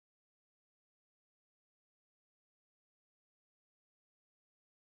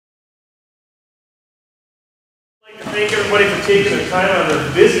Thank everybody for taking the time on their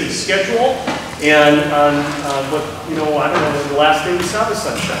busy schedule and on what, you know, I don't know, the last day we saw the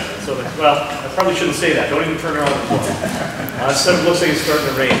sunshine. And so, well, I probably shouldn't say that. Don't even turn around the phone. It looks like it's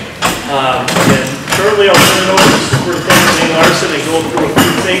starting to rain. And shortly I'll turn it over to Superintendent Wayne Larson and go through a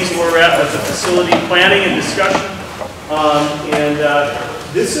few things where we're at with the facility planning and discussion.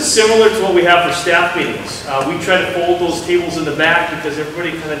 This is similar to what we have for staff meetings. We try to fold those tables in the back because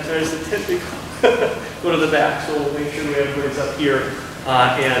everybody kind of tries to tend to go to the back. So we'll make sure we have everybody's up here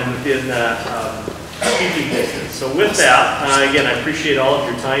and within speaking distance. So with that, again, I appreciate all of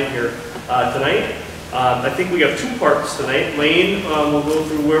your time here tonight. I think we have two parts tonight. Lane will go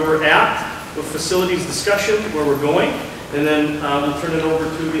through where we're at with facilities discussion, where we're going. And then we'll turn it over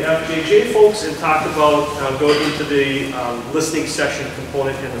to the FJJ folks and talk about going into the listening session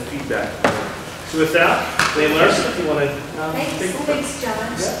component and the feedback. So with that, Lane Larson, if you want to take over. Thanks, John.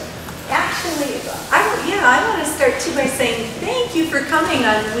 Yeah. Actually, I want to start too by saying thank you for coming.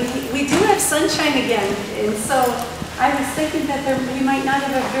 We do have sunshine again, and so I was thinking that we might not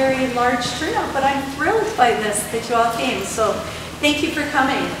have a very large turnout, but I'm thrilled by this that you all came. So thank you for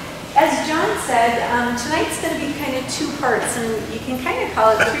coming. As John said, tonight's going to be kind of two parts, and you can kind of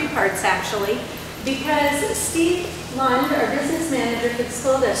call it three parts actually, because Steve Lund, our business manager for the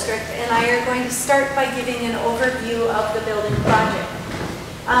school district, and I are going to start by giving an overview of the building project.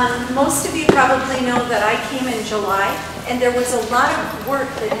 Most of you probably know that I came in July, and there was a lot of work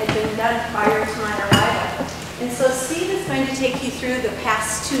that had been done prior to my arrival. And so Steve is going to take you through the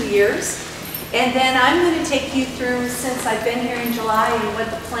past 2 years. And then I'm going to take you through, since I've been here in July, and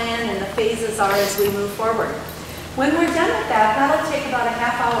what the plan and the phases are as we move forward. When we're done with that, that'll take about a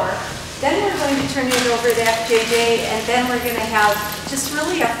half hour. Then we're going to turn it over to FJJ, and then we're going to have just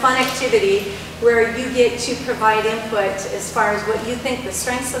really a fun activity where you get to provide input as far as what you think the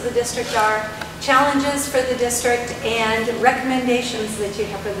strengths of the district are, challenges for the district, and recommendations that you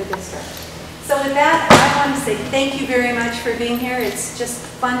have for the district. So with that, I want to say thank you very much for being here. It's just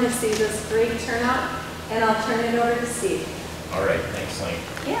fun to see this great turnout, and I'll turn it over to Steve. All right, thanks, Lane.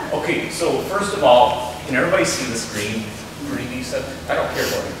 Yeah. Okay, so first of all, can everybody see the screen pretty decent? I don't care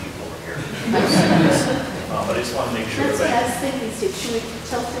about the people over here. But I just want to make sure. That's what I was thinking, Steve. Should we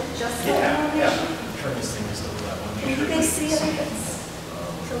tilt it just a little bit? Yeah. Turn this thing just a little bit. Can you guys see it if it's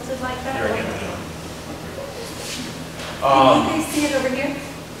tilted like that? Here, Can again. you guys see it over here?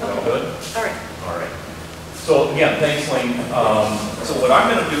 Okay. Good? All right. All right. So again, thanks, Lane. So what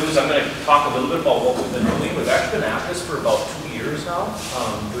I'm going to do is I'm going to talk a little bit about what we've been doing. We've actually been at this for about 2 years now,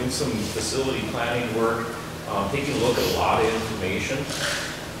 doing some facility planning work, taking a look at a lot of information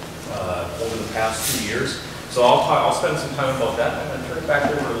over the past 2 years. So I'll spend some time about that, and then turn it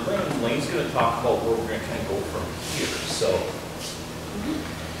back over to Lane. Lane's going to talk about where we're going to kind of go from here. So,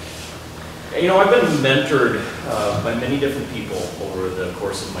 you know, I've been mentored by many different people over the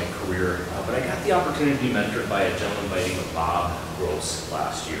course of my career, but I got the opportunity to be mentored by a gentleman by the name of Bob Gross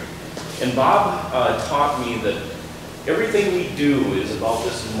last year. And Bob taught me that everything we do is about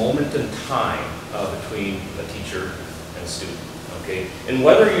this moment in time between a teacher and a student. Okay? And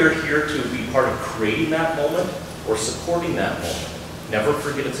whether you're here to be part of creating that moment or supporting that moment, never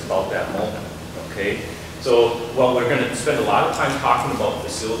forget it's about that moment. Okay? So, while we're going to spend a lot of time talking about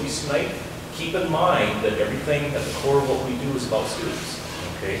facilities tonight, keep in mind that everything at the core of what we do is about students.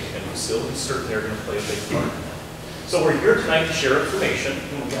 Okay? And facilities certainly are going to play a big part in that. So we're here tonight to share information,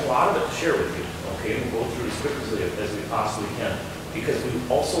 and we've got a lot of it to share with you. Okay? We'll go through as quickly as we possibly can, because we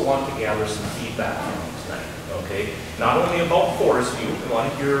also want to gather some feedback from you tonight. Okay? Not only about Forestview, we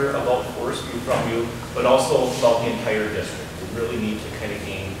want to hear about Forestview from you, but also about the entire district. We really need to kind of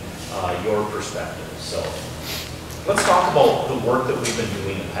gain your perspective. So let's talk about the work that we've been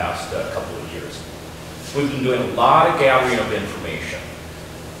doing the past couple of years. We've been doing a lot of gathering of information.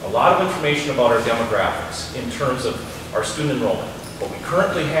 A lot of information about our demographics in terms of our student enrollment, what we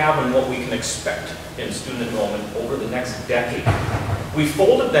currently have and what we can expect in student enrollment over the next decade. We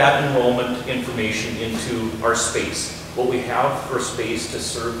folded that enrollment information into our space, what we have for space to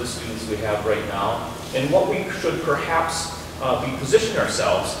serve the students we have right now, and what we should perhaps be positioning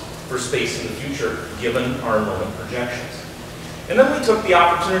ourselves for space in the future given our enrollment projections. And then we took the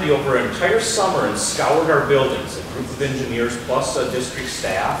opportunity over an entire summer and scoured our buildings. A group of engineers plus district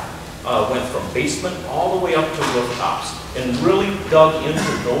staff went from basement all the way up to rooftops and really dug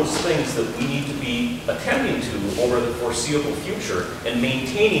into those things that we need to be attending to over the foreseeable future and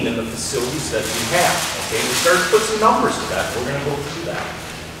maintaining in the facilities that we have. Okay, we started to put some numbers to that. We're going to go through that.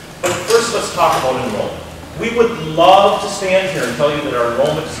 But first, let's talk about enrollment. We would love to stand here and tell you that our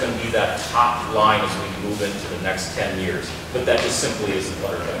enrollment is going to be that top line as we move into the next 10 years, but that just simply isn't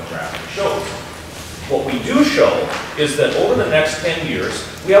what our demographic shows. What we do show is that over the next 10 years,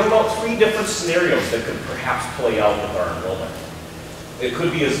 we have about 3 different scenarios that could perhaps play out with our enrollment. It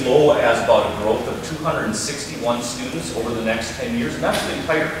could be as low as about a growth of 261 students over the next 10 years, and that's the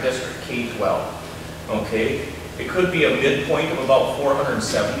entire district, K-12. Okay? It could be a midpoint of about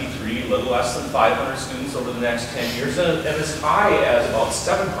 473, a little less than 500 students over the next 10 years, and as high as about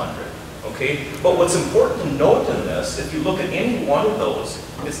 700. Okay? But what's important to note in this, if you look at any one of those,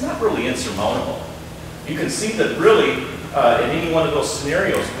 it's not really insurmountable. You can see that really, in any one of those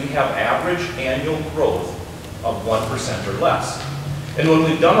scenarios, we have average annual growth of 1% or less. And when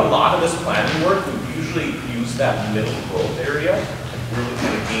we've done a lot of this planning work, we've usually used that middle growth area and really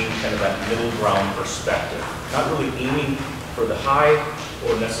kind of gain kind of that middle ground perspective. Not really aiming for the high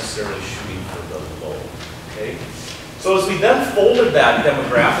or necessarily shooting for the low. Okay? So as we then folded that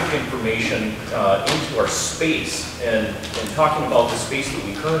demographic information into our space and talking about the space that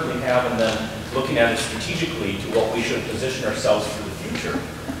we currently have and then looking at it strategically to what we should position ourselves for the future,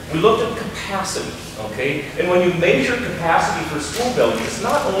 we looked at capacity, okay? And when you measure capacity for school buildings, it's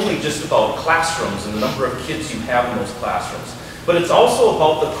not only just about classrooms and the number of kids you have in those classrooms, but it's also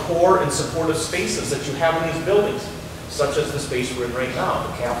about the core and supportive spaces that you have in these buildings, such as the space we're in right now,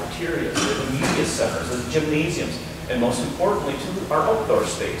 the cafeterias, the media centers, the gymnasiums, and most importantly, too, our outdoor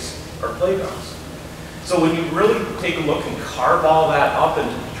space, our playgrounds. So when you really take a look and carve all that up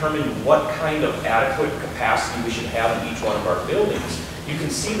and determine what kind of adequate capacity we should have in each one of our buildings, you can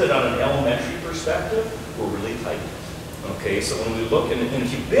see that on an elementary perspective, we're really tight. Okay, so when we look, and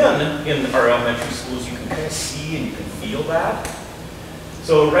if you've been in our elementary schools, you can kind of see and you can feel that.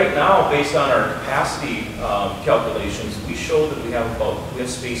 So right now, based on our capacity calculations, we show that we have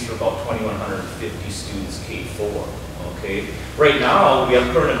space for about 2,150 students K-4. Okay, right now we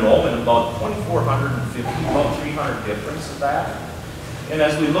have current enrollment of about 2,450, about 300 difference of that. And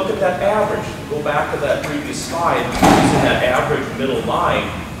as we look at that average, go back to that previous slide, using that average middle line,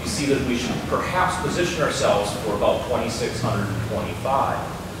 you see that we should perhaps position ourselves for about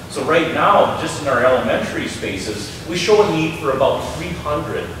 2,625. So right now, just in our elementary spaces, we show a need for about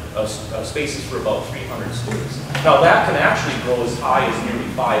 300 spaces for about 300 students. Now that can actually grow as high as nearly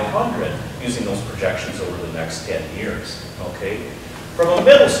 500 using those projections over the next 10 years. Okay, from a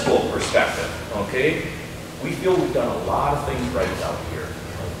middle school perspective, okay, we feel we've done a lot of things right out here.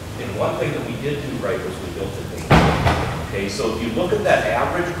 And one thing that we did do right was we built a daycare. Okay, so if you look at that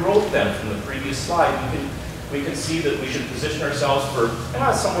average growth then from the previous slide, we can see that we should position ourselves for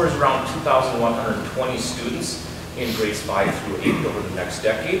somewhere around 2,120 students in grades 5 through 8 over the next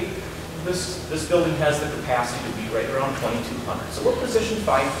decade. This building has the capacity to be right around 2,200. So we're positioned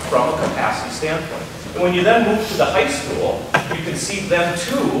fine from a capacity standpoint. And when you then move to the high school, you can see then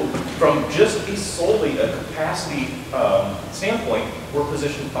too, from just solely a capacity standpoint, we're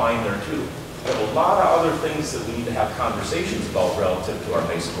positioned fine there too. We have a lot of other things that we need to have conversations about relative to our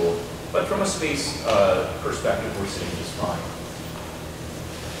high school, but from a space perspective, we're sitting just fine.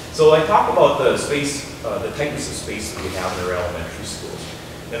 So I talk about the space, the tightness of space that we have in our elementary schools.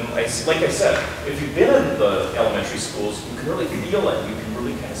 And like I said, if you've been in the elementary schools, you can really feel it, you can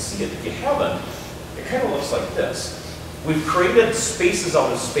really kind of see it. If you haven't, it kind of looks like this. We've created spaces out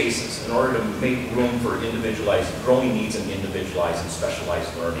of spaces in order to make room for individualized, growing needs and individualized and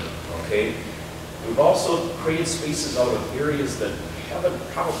specialized learning, okay? We've also created spaces out of areas that haven't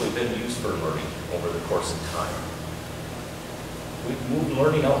probably been used for learning over the course of time. We've moved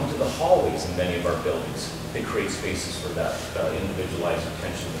learning out into the hallways in many of our buildings. They create spaces for that individualized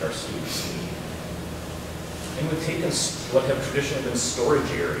attention that our students need. And we've taken what have traditionally been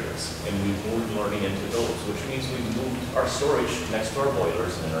storage areas, and we've moved learning into those, which means we've moved our storage next to our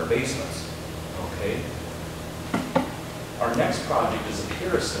boilers and in our basements. Okay? Our next project is a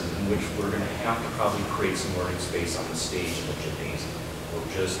Pearson, in which we're going to have to probably create some learning space on the stage in the gymnasium.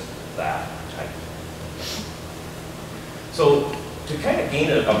 We're just that tight. So to kind of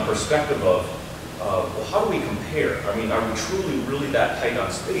gain a perspective of, well, how do we compare? I mean, are we truly really that tight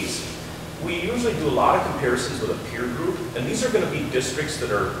on space? We usually do a lot of comparisons with a peer group, and these are going to be districts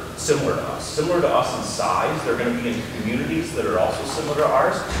that are similar to us in size. They're going to be in communities that are also similar to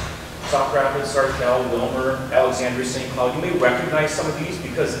ours. South Rapids, Sartell, Wilmer, Alexandria, St. Cloud. You may recognize some of these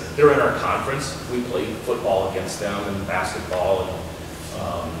because they're in our conference. We play football against them and basketball and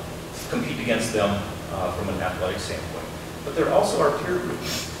compete against them from an athletic standpoint. But they're also our peer group.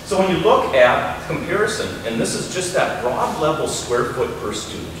 So when you look at comparison, and this is just that broad level square foot per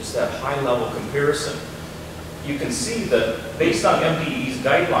student, just that high level comparison, you can see that based on MDE's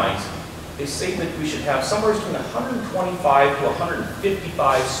guidelines, they say that we should have somewhere between 125 to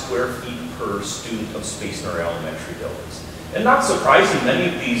 155 square feet per student of space in our elementary buildings. And not surprising,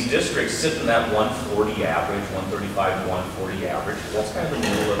 many of these districts sit in that 140 average, 135 to 140 average. That's kind of the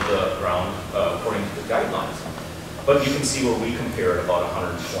middle of the ground according to the guidelines. But you can see where we compare at about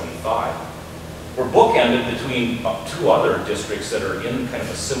 125. We're bookended between two other districts that are in kind of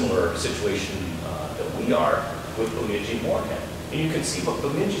a similar situation that we are with Bemidji and Moorhead. And you can see what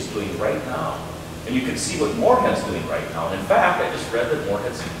Bemidji is doing right now. And you can see what Moorhead's doing right now. And in fact, I just read that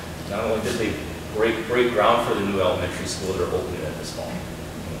Moorhead's, not only did they break ground for the new elementary school, they're opening it this fall.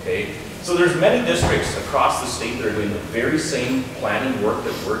 Okay? So there's many districts across the state that are doing the very same planning work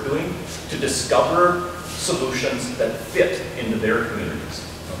that we're doing to discover solutions that fit into their communities.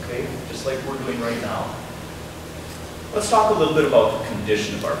 Okay? Just like we're doing right now. Let's talk a little bit about the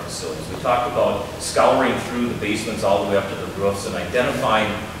condition of our facilities. We talked about scouring through the basements all the way up to the roofs and identifying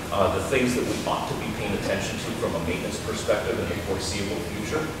the things that we ought to be paying attention to from a maintenance perspective in the foreseeable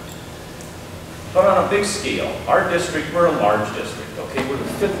future. But on a big scale, our district, we're a large district, okay? We're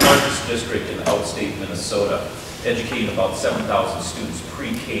the 5th largest district in outstate Minnesota, educating about 7,000 students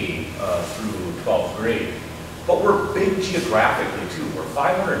pre-K through 12th grade. But we're big geographically too. We're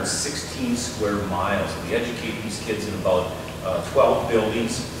 516 square miles. We educate these kids in about 12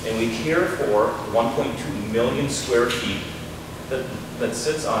 buildings, and we care for 1.2 million square feet that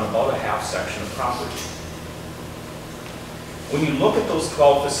sits on about a half section of property. When you look at those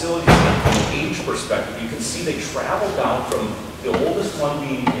 12 facilities from an age perspective, you can see they travel down from the oldest one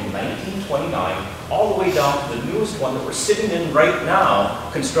being in 1929 all the way down to the newest one that we're sitting in right now,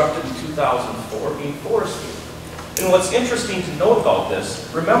 constructed in 2004, being Forestview. And what's interesting to note about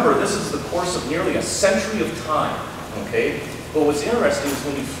this, remember this is the course of nearly a century of time, okay? But what's interesting is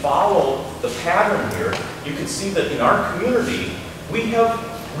when you follow the pattern here, you can see that in our community, we have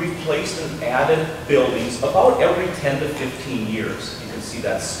replaced and added buildings about every 10 to 15 years. You can see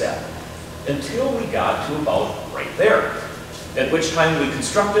that step. Until we got to about right there. At which time we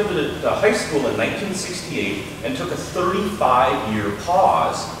constructed the high school in 1968 and took a 35-year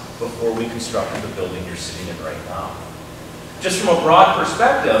pause before we constructed the building you're sitting in right now. Just from a broad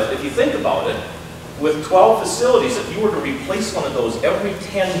perspective, if you think about it, with 12 facilities, if you were to replace one of those every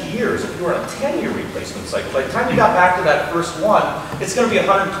 10 years, if you were on a 10-year replacement cycle, by the time you got back to that first one, it's going to be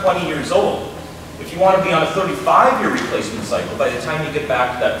 120 years old. If you want to be on a 35-year replacement cycle, by the time you get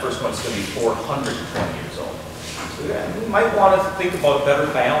back to that first one, it's going to be 420 years old. So yeah, we might want to think about a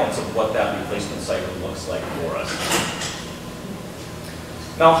better balance of what that replacement cycle looks like for us.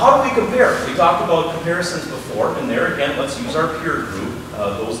 Now, how do we compare? We talked about comparisons before, and there again, let's use our peer group,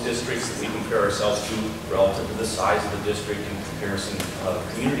 those districts that we compare ourselves to relative to the size of the district in comparison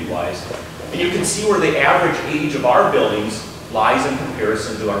community-wise. And you can see where the average age of our buildings lies in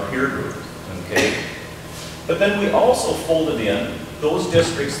comparison to our peer group, okay? But then we also folded in those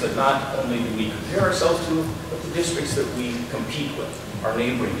districts that not only do we compare ourselves to, but the districts that we compete with, our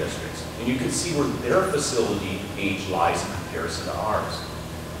neighboring districts. And you can see where their facility age lies in comparison to ours.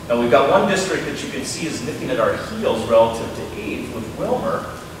 Now we've got one district that you can see is nipping at our heels relative to age with Wilmer,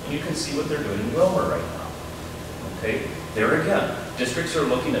 and you can see what they're doing in Wilmer right now. Okay, there again, districts are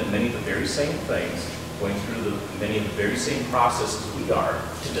looking at many of the very same things, going through many of the very same processes we are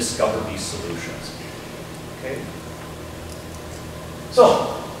to discover these solutions. Okay,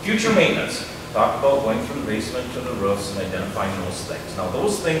 so future maintenance. Talk about going from the basement to the roofs and identifying those things. Now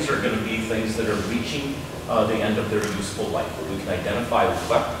those things are going to be things that are reaching the end of their useful life. But we can identify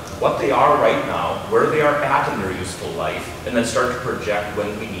what they are right now, where they are at in their useful life, and then start to project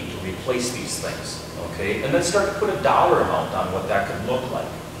when we need to replace these things. Okay? And then start to put a dollar amount on what that could look like.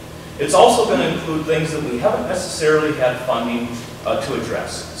 It's also going to include things that we haven't necessarily had funding to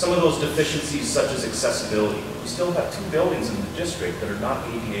address. Some of those deficiencies such as accessibility. We still have 2 buildings in the district that are not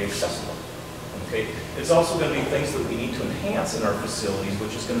ADA accessible. Okay? It's also going to be things that we need to enhance in our facilities,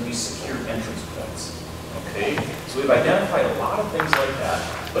 which is going to be secure entrance points. Okay? So we've identified a lot of things like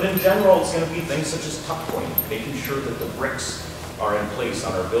that, but in general it's going to be things such as tuck pointing, making sure that the bricks are in place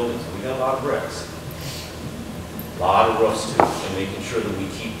on our buildings. We got a lot of bricks. A lot of roofs too, and making sure that we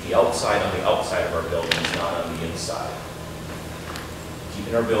keep the outside on the outside of our buildings, not on the inside.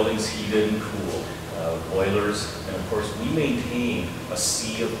 Keeping our buildings heated and cooled, boilers, and of course we maintain a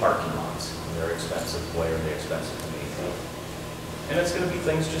sea of parking lots. They're expensive. Boy, are they expensive to maintain. And it's going to be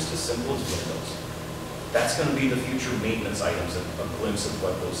things just as simple as windows. That's going to be the future maintenance items, a glimpse of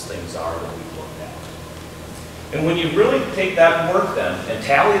what those things are that we've looked at. And when you really take that work then and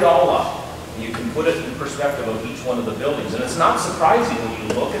tally it all up, you can put it in perspective of each one of the buildings. And it's not surprising when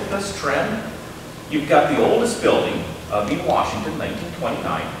you look at this trend. You've got the oldest building in Washington,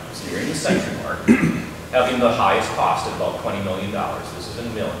 1929. It's nearing the century mark, having the highest cost at about $20 million. This is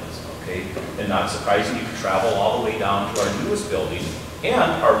in millions. Okay? okay? And not surprising, you can travel all the way down to our newest building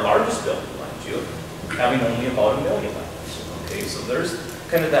and our largest building, mind you, having only about $1 million. Okay, so there's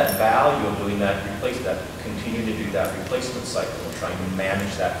kind of that value of doing that continue to do that replacement cycle and trying to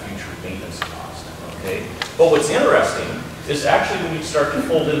manage that future maintenance cost. Okay, but what's interesting is actually when you start to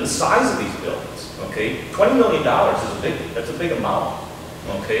fold in the size of these buildings. Okay, $20 million is that's a big amount.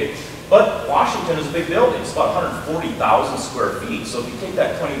 Okay, but Washington is a big building. It's about 140,000 square feet. So if you take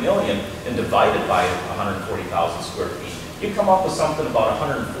that 20 million and divide it by 140,000 square feet, you come up with something about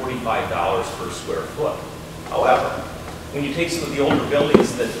 $145 per square foot. However, when you take some of the older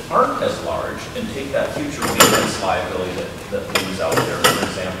buildings that aren't as large and take that future maintenance liability that leaves out there, for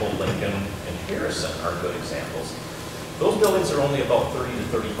example, Lincoln and Harrison are good examples. Those buildings are only about 30 to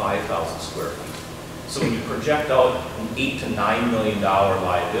 35,000 square feet. So when you project out an $8 to $9 million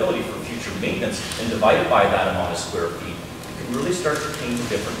liability for future maintenance and divide it by that amount of square feet, you can really start to paint a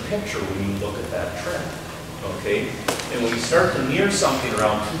different picture when you look at that trend. Okay? And when you start to near something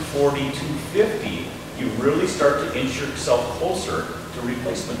around 240, 250, you really start to inch yourself closer to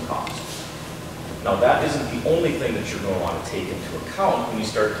replacement cost. Now that isn't the only thing that you're going to want to take into account when you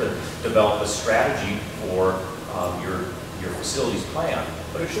start to develop a strategy for your facilities plan,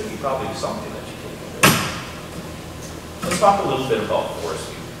 but it should be probably something that you take into account. Let's talk a little bit about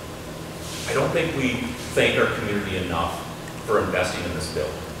Forestview. I don't think we thank our community enough for investing in this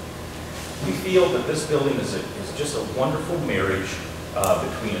building. We feel that this building is just a wonderful marriage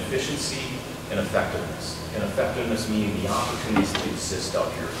between efficiency and effectiveness. And effectiveness meaning the opportunities that exist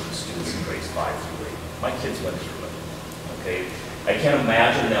out here for the students in grades 5 through 8. My kids went through it, okay? I can't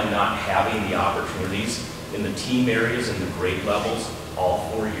imagine them not having the opportunities in the team areas and the grade levels all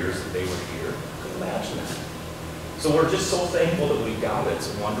 4 years that they were here. I couldn't imagine that. So we're just so thankful that we've got it.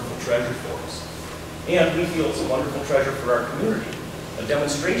 It's a wonderful treasure for us. And we feel it's a wonderful treasure for our community. A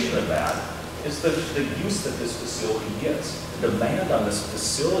demonstration of that is the use that this facility gets. The demand on this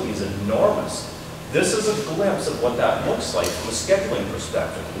facility is enormous. This is a glimpse of what that looks like from a scheduling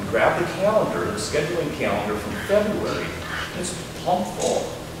perspective. We grab the calendar, the scheduling calendar from February, and it's plumb full,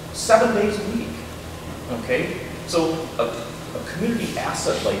 7 days a week. Okay? So a community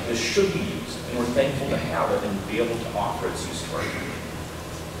asset like this should be used, and we're thankful to have it and be able to offer its use to our community.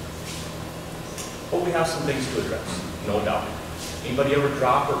 But we have some things to address, no doubt. Anybody ever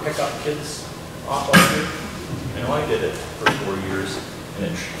drop or pick up kids off out here? I know I did it for 4 years,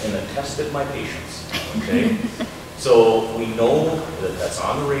 and it tested my patience, okay? So we know that that's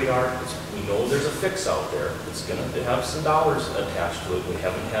on the radar. We know there's a fix out there. It's going to have some dollars attached to it. We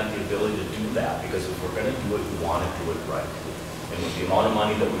haven't had the ability to do that because if we're going to do it, we want to do it right. And with the amount of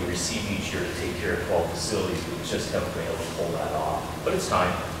money that we receive each year to take care of 12 facilities, we just haven't been able to pull that off. But it's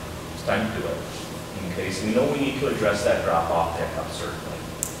time. It's time to do it. Okay, so we know we need to address that drop-off pickup, certainly.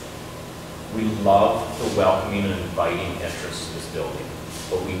 We love the welcoming and inviting entrance to this building,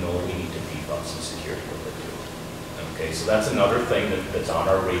 but we know we need to beef up some security with it too. Okay, so that's another thing that's on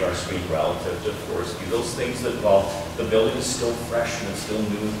our radar screen relative to Forestview. Those things that, while the building is still fresh and it's still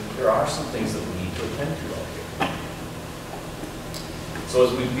new, there are some things that we need to attend to out here. So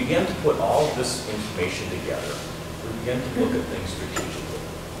as we begin to put all of this information together, we begin to look at things strategically.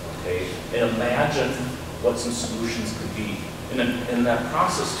 Okay, and imagine what some solutions could be. And in that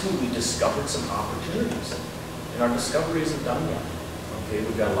process too, we discovered some opportunities. And our discovery isn't done yet. Okay,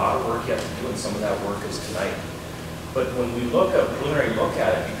 we've got a lot of work yet to do, and some of that work is tonight. But when we look at a preliminary look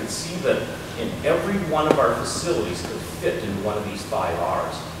at it, you can see that in every one of our facilities could fit in one of these 5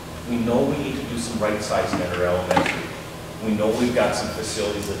 R's. We know we need to do some right sizing at our elementary. We know we've got some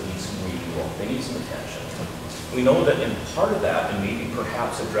facilities that need some renewal. They need some attention. We know that in part of that, and maybe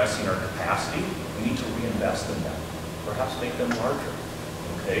perhaps addressing our capacity, we need to reinvest in them, perhaps make them larger,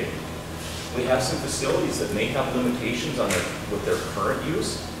 okay? We have some facilities that may have limitations on with their current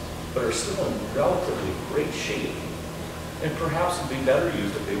use, but are still in relatively great shape, and perhaps would be better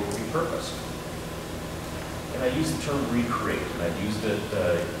used if they were repurposed. And I use the term recreate, and I've used it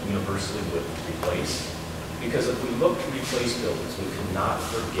universally with replace. Because if we look to replace buildings, we cannot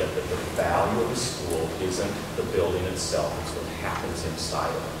forget that the value of a school isn't the building itself, it's what happens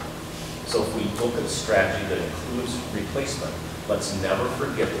inside of it. So if we look at a strategy that includes replacement, let's never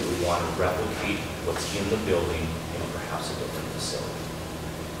forget that we want to replicate what's in the building in perhaps a different facility.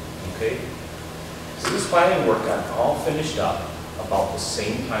 Okay? So this planning work got all finished up about the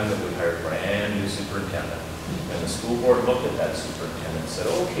same time that we hired a brand new superintendent. And the school board looked at that superintendent and said,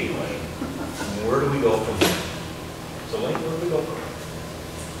 okay, Lane, where do we go from here? So Lane, where do we go from here?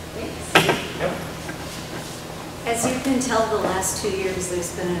 Thanks. Yep. As you can tell, the last 2 years,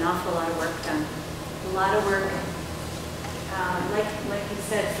 there's been an awful lot of work done. A lot of work like you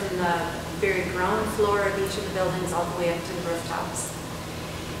said, from the very ground floor of each of the buildings all the way up to the rooftops.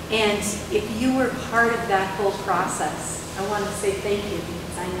 And if you were part of that whole process, I want to say thank you,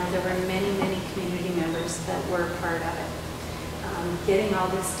 because I know there were many, many community members that were part of it. Getting all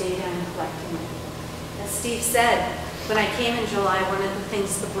this data and collecting it. As Steve said, when I came in July, one of the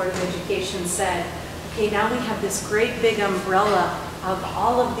things the Board of Education said, okay, now we have this great big umbrella of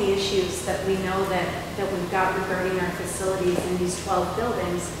all of the issues that we know that we've got regarding our facilities in these 12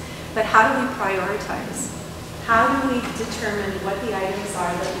 buildings, but how do we prioritize? How do we determine what the items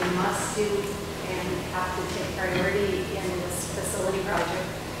are that we must do and have to take priority in this facility project?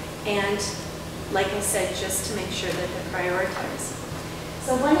 And like I said, just to make sure that they're prioritized.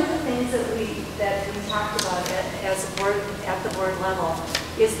 So one of the things that we talked about at the board level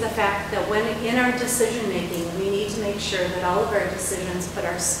is the fact that when in our decision making, we need to make sure that all of our decisions put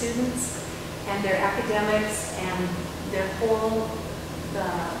our students and their academics and their whole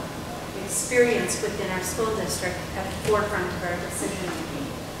experience within our school district at the forefront of our decision making.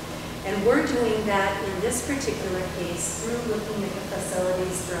 And we're doing that in this particular case through looking at the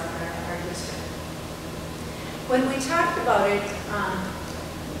facilities throughout our district. When we talked about it,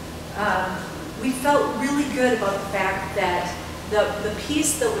 we felt really good about the fact that the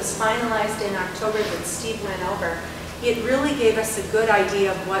piece that was finalized in October that Steve went over, it really gave us a good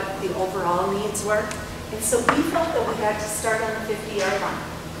idea of what the overall needs were. And so we felt that we had to start on the 50-yard line.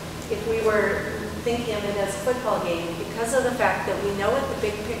 If we were thinking of it as a football game, because of the fact that we know what the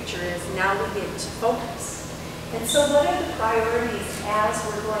big picture is, now we get to focus. And so what are the priorities as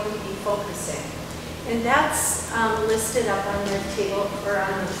we're going to be focusing? And that's listed up on the table or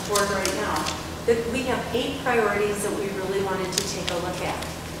on the board right now. That we have 8 priorities that we really wanted to take a look at.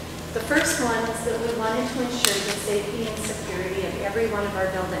 The first one is that we wanted to ensure the safety and security of every one of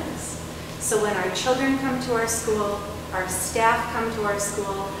our buildings. So when our children come to our school, our staff come to our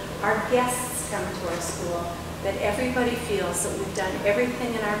school, our guests come to our school, that everybody feels that we've done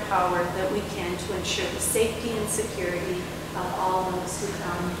everything in our power that we can to ensure the safety and security of all those who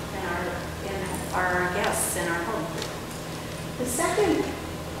come and are our guests in our home. The second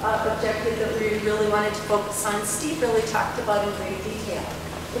objective that we really wanted to focus on, Steve really talked about in great detail.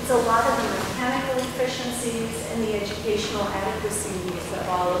 It's a lot of the mechanical efficiencies and the educational adequacy needs of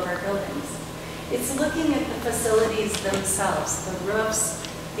all of our buildings. It's looking at the facilities themselves, the roofs,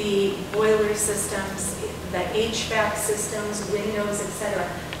 the boiler systems, the HVAC systems, windows, etc.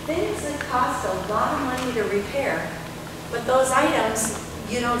 Things that cost a lot of money to repair, but those items,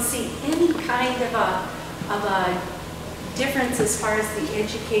 you don't see any kind of a difference as far as the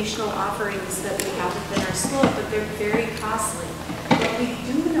educational offerings that we have within our school, but they're very costly. But we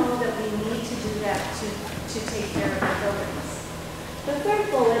do know that we need to do that to take care of our buildings. The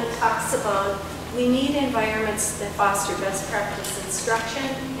third bullet talks about we need environments that foster best practice instruction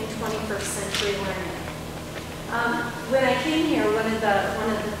and 21st century learning. When I came here, one of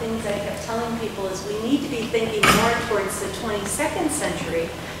the things I kept telling people is we need to be thinking more towards the 22nd century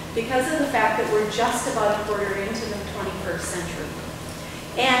because of the fact that we're just about a quarter into the 21st century.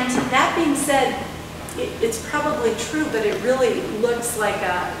 And that being said, it's probably true, but it really looks like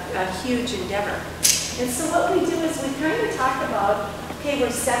a huge endeavor. And so what we do is we kind of talk about, okay,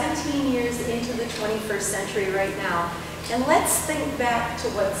 we're 17 years into the 21st century right now, and let's think back to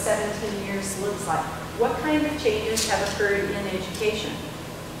what 17 years looks like. What kind of changes have occurred in education?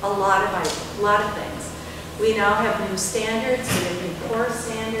 A lot of things. We now have new standards, we have new core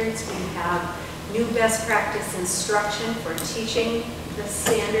standards, we have new best practice instruction for teaching the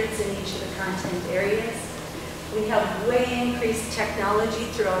standards in each of the content areas. We have way increased technology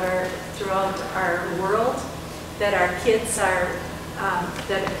throughout our world that our kids are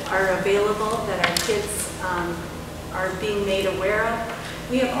available, that our kids are being made aware of.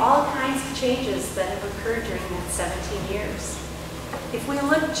 We have all kinds of changes that have occurred during that 17 years. If we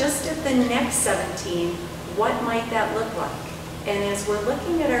look just at the next 17, what might that look like? And as we're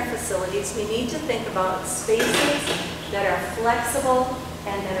looking at our facilities, we need to think about spaces that are flexible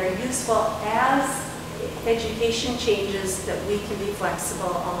and that are useful as education changes, that we can be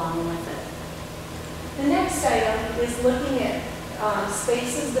flexible along with it. The next item is looking at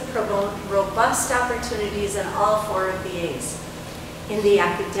spaces that promote robust opportunities in all 4 of the A's. In the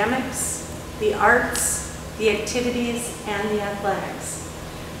academics, the arts, the activities, and the athletics.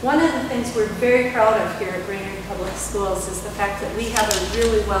 One of the things we're very proud of here at Brainerd Public Schools is the fact that we have a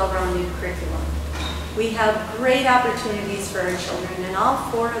really well-rounded curriculum. We have great opportunities for our children in all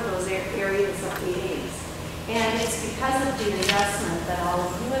 4 of those areas of the A's. And it's because of the investment that all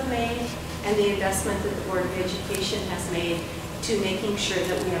of you have made and the investment that the Board of Education has made to making sure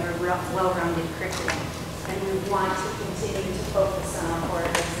that we have a well-rounded curriculum. and we want to continue to focus on all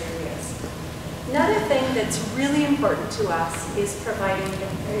of those areas. Another thing that's really important to us is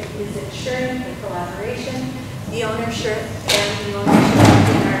ensuring the collaboration, the ownership,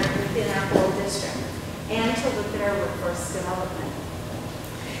 within our whole district, and to look at our workforce development.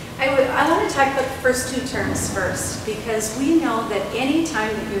 I want to talk about the first two terms first, because we know that any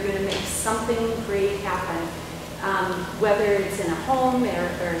time that you're going to make something great happen, whether it's in a home or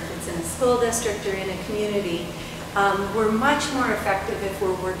if it's in a school district or in a community, we're much more effective if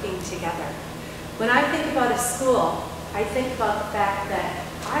we're working together. When I think about a school, I think about the fact that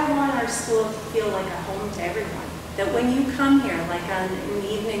I want our school to feel like a home to everyone. That when you come here, like on an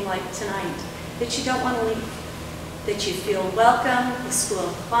evening like tonight, that you don't want to leave. That you feel welcome, the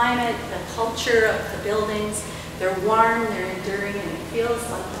school climate, the culture of the buildings, they're warm, they're enduring, and it feels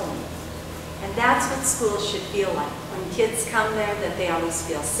like home. And that's what schools should feel like. When kids come there, that they always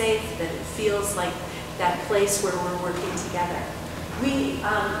feel safe, that it feels like that place where we're working together.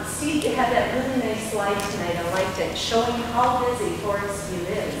 Steve had that really nice slide tonight, I liked it, showing how busy Forestview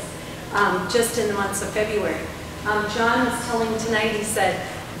is, just in the months of February. John was telling tonight, he said,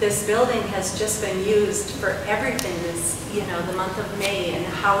 this building has just been used for everything this, the month of May and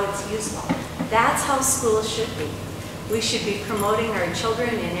how it's useful. That's how schools should be. We should be promoting our children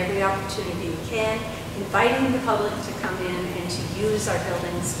in every opportunity we can, inviting the public to come in and to use our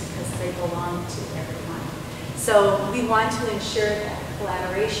buildings because they belong to everyone. So we want to ensure that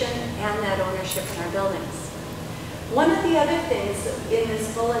collaboration and that ownership in our buildings. One of the other things in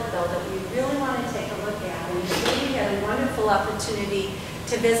this bullet, though, that we really want to take a look at, and we had a wonderful opportunity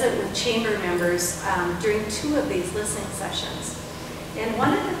to visit with chamber members during 2 of these listening sessions. And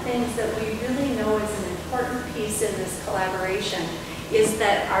one of the things that we really know is an important piece in this collaboration is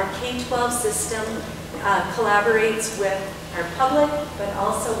that our K-12 system collaborates with our public, but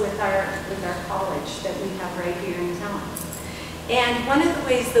also with our college that we have right here in town. And one of the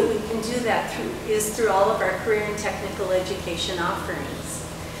ways that we can do that is through all of our career and technical education offerings.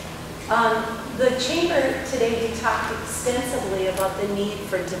 The chamber today, we talked extensively about the need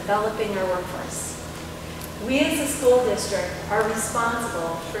for developing our workforce. We as a school district are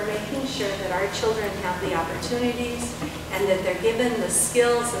responsible for making sure that our children have the opportunities and that they're given the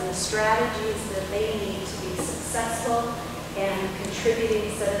skills and the strategies that they need to be successful and contributing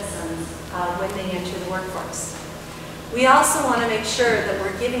citizens when they enter the workforce. We also want to make sure that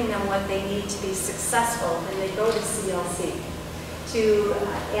we're giving them what they need to be successful when they go to CLC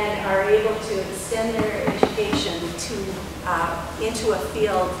and are able to extend their education into a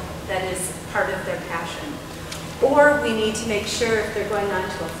field that is part of their passion. Or we need to make sure if they're going on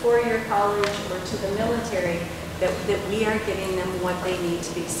to a 4-year college or to the military that we are giving them what they need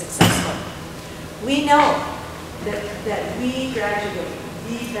to be successful. We know that we graduate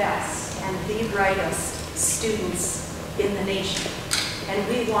the best and the brightest students in the nation. And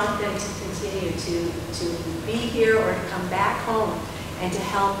we want them to continue to be here or to come back home and to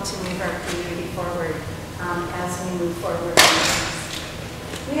help to move our community forward as we move forward.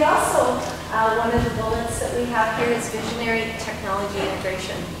 We also, one of the bullets that we have here is visionary technology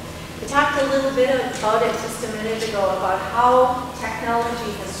integration. We talked a little bit about it just a minute ago about how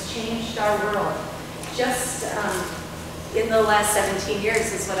technology has changed our world. Just in the last 17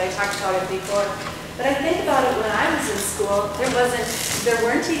 years is what I talked about it before. But I think about it when I was in school, there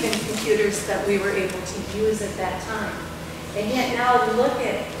weren't even computers that we were able to use at that time. And yet now look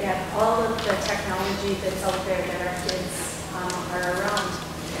at all of the technology that's out there that our kids are around.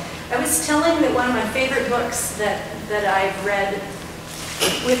 I was telling that one of my favorite books that I've read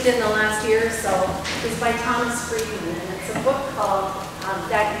within the last year or so is by Thomas Friedman, and it's a book called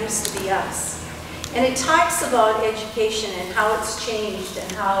That Used to Be Us. And it talks about education and how it's changed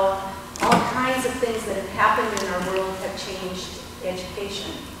and how all kinds of things that have happened in our world have changed education.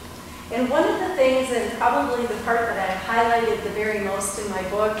 And one of the things, and probably the part that I've highlighted the very most in my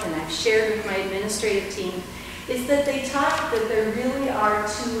book and I've shared with my administrative team, is that they talk that there really are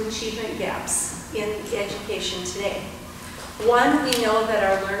 2 achievement gaps in education today. One, we know that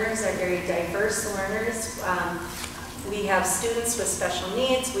our learners are very diverse learners. We have students with special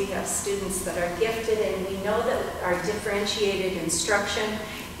needs, we have students that are gifted, and we know that our differentiated instruction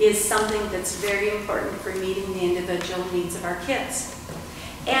is something that's very important for meeting the individual needs of our kids.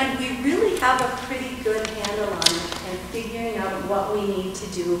 And we really have a pretty good handle on it and figuring out what we need to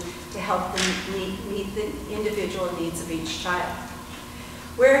do to help them meet the individual needs of each child.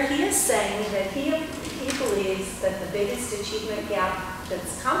 Where he is saying that he believes that the biggest achievement gap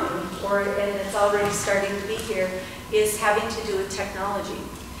that's coming, and it's already starting to be here, is having to do with technology.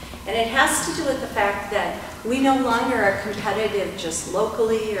 And it has to do with the fact that we no longer are competitive just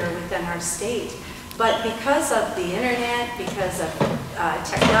locally or within our state, But because of the internet, because of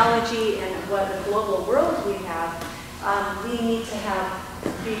technology and what a global world we have, we need to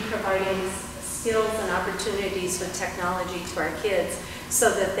be providing skills and opportunities with technology to our kids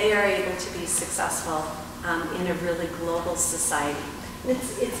so that they are able to be successful in a really global society.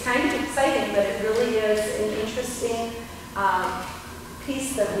 It's kind of exciting, but it really is an interesting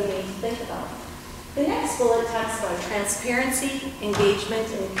piece that we need to think about. The next bullet talks about transparency, engagement,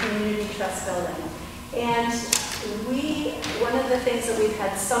 and community trust building. And one of the things that we've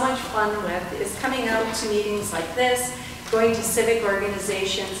had so much fun with is coming out to meetings like this, going to civic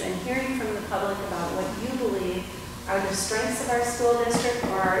organizations and hearing from the public about what you believe are the strengths of our school district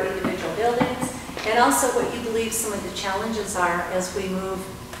or our individual buildings, and also what you believe some of the challenges are as we move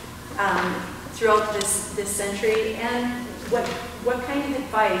throughout this century, and what kind of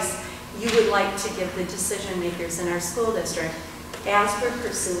advice you would like to give the decision makers in our school district as we're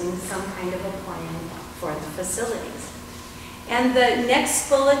pursuing some kind of a plan for the facilities. And the next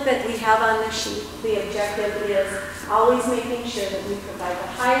bullet that we have on the sheet, the objective is always making sure that we provide the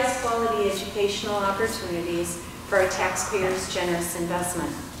highest quality educational opportunities for our taxpayers' generous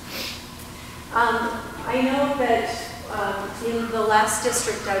investment. I know that in the last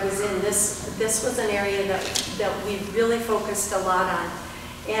district I was in, this was an area that we really focused a lot on.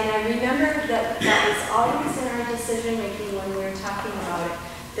 And I remember that was always in our decision making when we were talking about it,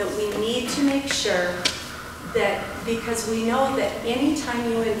 that we need to make sure that, because we know that any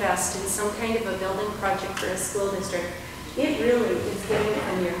time you invest in some kind of a building project for a school district, it really is giving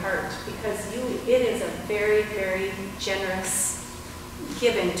from your heart, because it is a very, very generous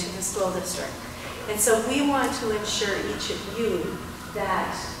giving to the school district. And so we want to ensure each of you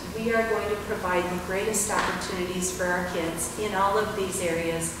that we are going to provide the greatest opportunities for our kids in all of these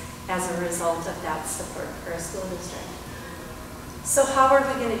areas as a result of that support for our school district. So how are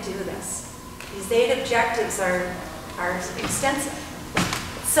we going to do this? These 8 objectives are extensive.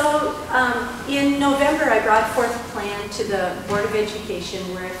 So in November, I brought forth a plan to the Board of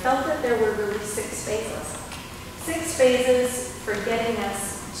Education where I felt that there were really 6 phases. 6 phases for getting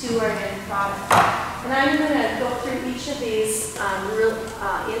us to our end product. And I'm going to go through each of these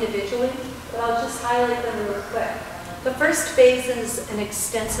individually, but I'll just highlight them real quick. The first phase is an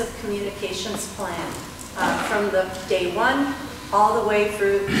extensive communications plan from the day 1 all the way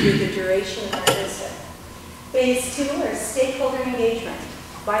through the duration of our district. Phase 2 is stakeholder engagement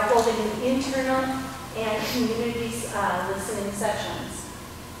by holding internal and community listening sessions.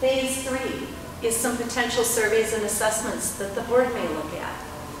 Phase 3 is some potential surveys and assessments that the board may look at.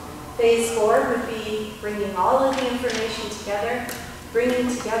 Phase 4 would be bringing all of the information together, bringing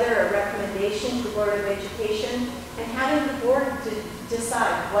together a recommendation to the Board of Education, and having the board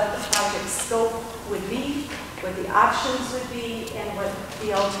decide what the project scope would be, what the options would be, and what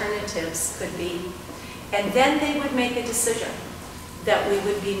the alternatives could be. And then they would make a decision that we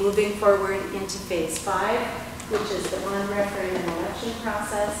would be moving forward into Phase 5, which is the non-referendum election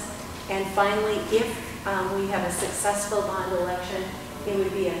process. And finally, if we have a successful bond election, it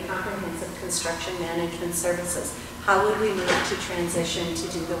would be a comprehensive construction management services. How would we move to transition to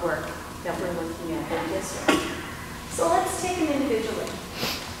do the work that we're looking at in district? So let's take them individually.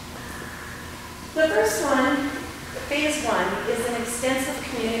 The first one, Phase 1, is an extensive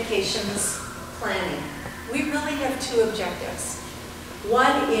communications planning. We really have 2 objectives.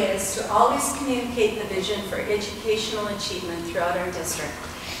 One is to always communicate the vision for educational achievement throughout our district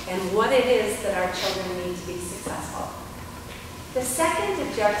and what it is that our children need to be successful. The second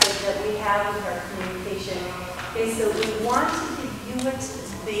objective that we have with our communication is that we want to give you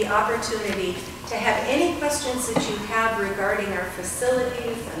the opportunity to have any questions that you have regarding our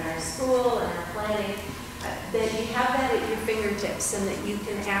facilities and our school and our planning, that you have that at your fingertips and that you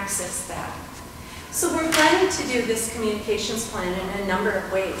can access that. So we're planning to do this communications plan in a number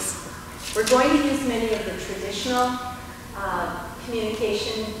of ways. We're going to use many of the traditional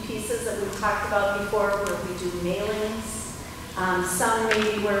communication pieces that we've talked about before, where we do mailings. Some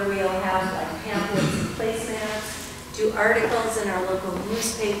maybe where we'll have like pamphlets and placemats, do articles in our local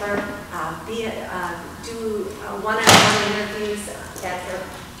newspaper, do one-on-one interviews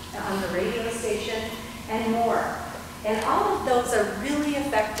on the radio station, and more. And all of those are really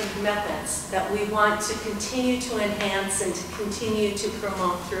effective methods that we want to continue to enhance and to continue to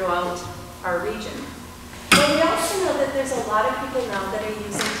promote throughout our region. But we also know that there's a lot of people now that are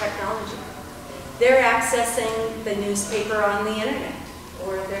using technology. They're accessing the newspaper on the internet,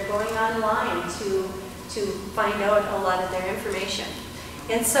 or they're going online to find out a lot of their information.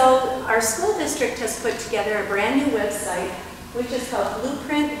 And so our school district has put together a brand new website, which is called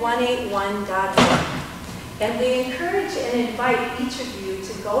blueprint181.org. And we encourage and invite each of you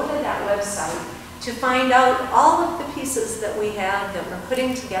to go to that website to find out all of the pieces that we have that we're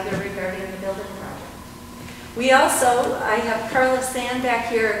putting together regarding the building project. We also, I have Carla Sand back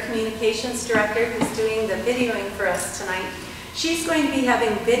here, our communications director, who's doing the videoing for us tonight. She's going to be having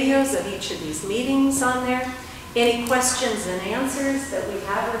videos of each of these meetings on there. Any questions and answers that we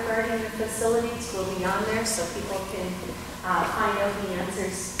have regarding the facilities will be on there so people can find out the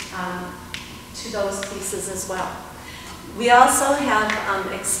answers to those pieces as well. We also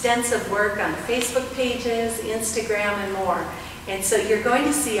have extensive work on Facebook pages, Instagram, and more. And so you're going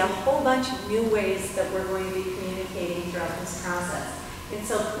to see a whole bunch of new ways that we're going to be communicating throughout this process. And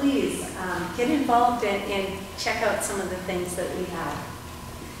so please get involved and check out some of the things that we have.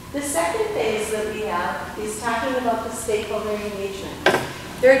 The second phase that we have is talking about the stakeholder engagement.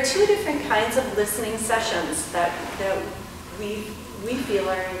 There are two different kinds of listening sessions that we feel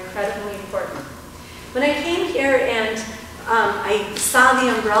are incredibly important. When I came here and I saw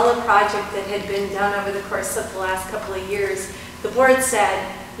the umbrella project that had been done over the course of the last couple of years, the board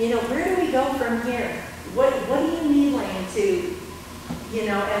said, you know, where do we go from here? What do you need, Lane, to, you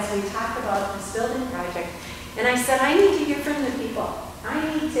know, as we talk about this building project? And I said, I need to hear from the people. I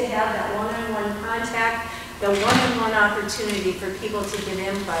need to have that one-on-one contact, the one-on-one opportunity for people to give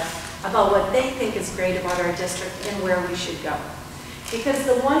input about what they think is great about our district and where we should go. Because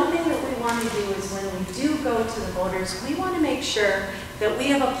the one thing that we want to do is when we do go to the voters, we want to make sure that we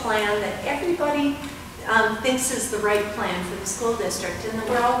have a plan that everybody thinks is the right plan for the school district and that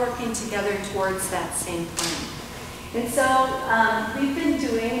we're all working together towards that same plan. And so we've been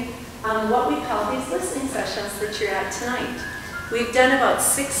doing what we call these listening sessions that you're at tonight. We've done about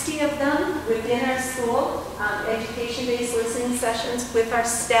 60 of them within our school, education-based listening sessions with our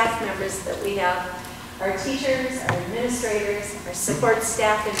staff members that we have, our teachers, our administrators, our support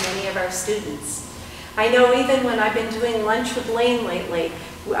staff, and many of our students. I know even when I've been doing lunch with Lane lately,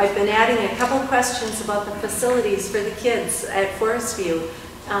 I've been adding a couple questions about the facilities for the kids at Forestview.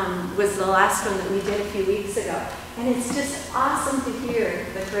 Was the last one that we did a few weeks ago. And it's just awesome to hear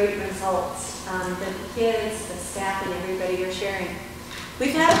the great results that the kids, the staff, and everybody are sharing.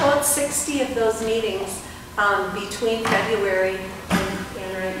 We've had about 60 of those meetings between February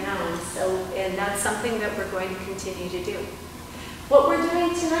and right now, and that's something that we're going to continue to do. What we're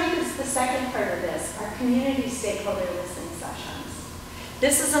doing tonight is the second part of this, our community stakeholder listening sessions.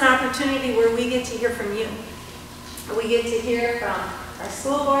 This is an opportunity where we get to hear from you. We get to hear from our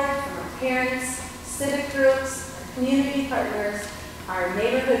school board, from our parents, civic groups, our community partners, our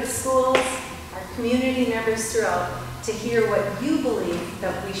neighborhood schools, our community members throughout, to hear what you believe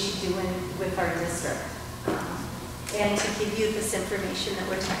that we should do with our district, and to give you this information that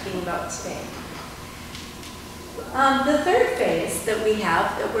we're talking about today. The third phase that we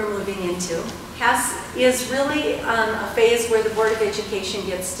have, that we're moving into, is really a phase where the Board of Education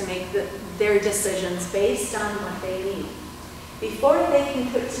gets to make their decisions based on what they need. Before they can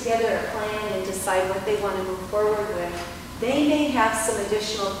put together a plan and decide what they want to move forward with, they may have some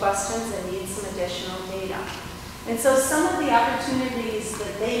additional questions and need some additional data. And so some of the opportunities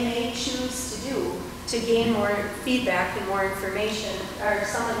that they may choose to do to gain more feedback and more information are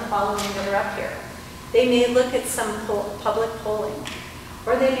some of the following that are up here. They may look at some public polling,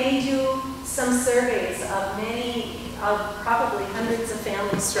 or they may do some surveys of probably hundreds of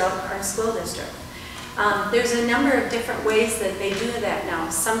families throughout our school district. There's a number of different ways that they do that now.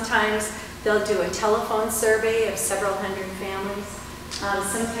 Sometimes they'll do a telephone survey of several hundred families.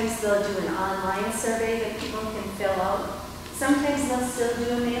 Sometimes they'll do an online survey that people can fill out. Sometimes they'll still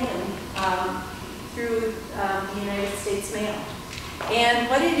do a mailing through the United States Mail. And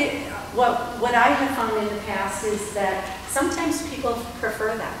what I have found in the past is that sometimes people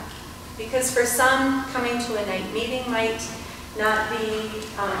prefer that. Because for some, coming to a night meeting might not be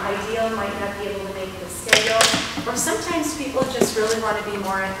ideal, might not be able to make the schedule. Or sometimes people just really want to be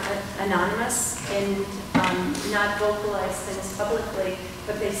more anonymous and not vocalize things publicly,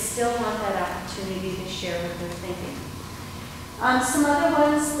 but they still want that opportunity to share what they're thinking. Some other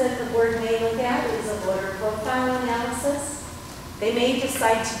ones that the board may look at is a voter profile analysis. They may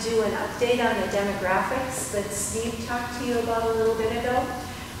decide to do an update on the demographics that Steve talked to you about a little bit ago.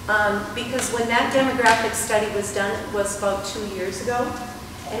 Because when that demographic study was done, it was about 2 years ago.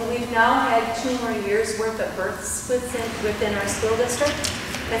 And we've now had 2 more years worth of births within our school district.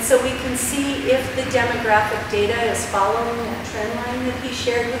 And so we can see if the demographic data is following that trend line that he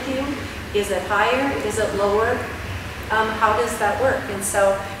shared with you. Is it higher? Is it lower? How does that work? And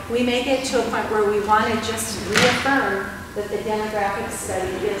so we may get to a point where we want to just reaffirm that the demographic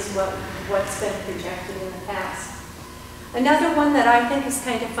study is what's been projected in the past. Another one that I think is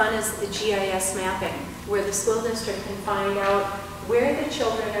kind of fun is the GIS mapping, where the school district can find out where the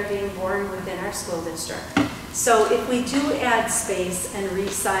children are being born within our school district. So if we do add space and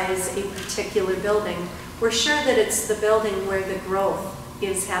resize a particular building, we're sure that it's the building where the growth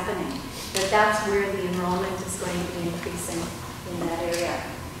is happening, that that's where the enrollment is going to be increasing in that area.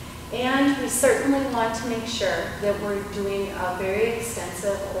 And we certainly want to make sure that we're doing a very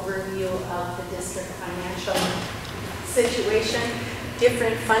extensive overview of the district financial situation,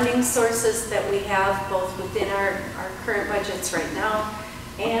 different funding sources that we have both within our current budgets right now,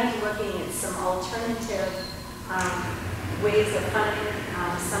 and looking at some alternative ways of funding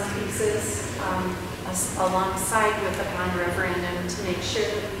some pieces alongside with a bond referendum to make sure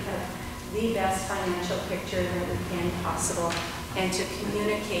that we have the best financial picture that we can possible, and to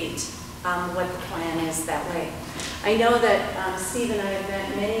communicate what the plan is that way. I know that Steve and I have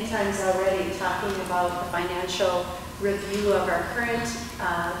met many times already talking about the financial review of our current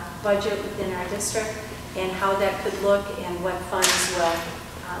budget within our district and how that could look, and what funds will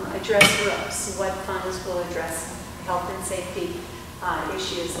address roofs, what funds will address health and safety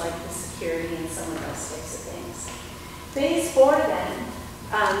issues like the security and some of those types of things. Phase 4 then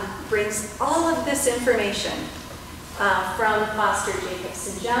brings all of this information from Foster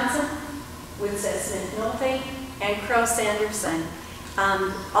Jacobson Johnson, Woodset Smith Nolte, and Crow Sanderson,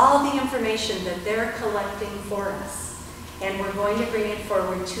 all the information that they're collecting for us. And we're going to bring it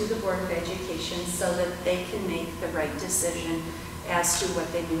forward to the Board of Education so that they can make the right decision as to what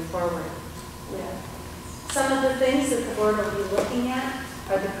they move forward with. Some of the things that the board will be looking at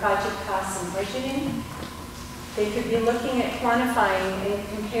are the project costs and budgeting. They could be looking at quantifying and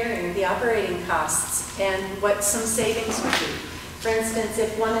comparing the operating costs and what some savings would be. For instance,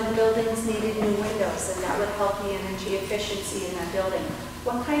 if one of the buildings needed new windows and that would help the energy efficiency in that building,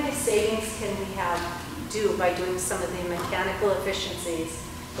 what kind of savings can we do by doing some of the mechanical efficiencies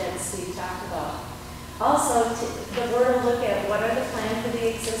that Steve talked about? Also, the board will look at what are the plans for the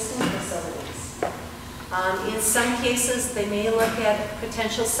existing facilities. In some cases, they may look at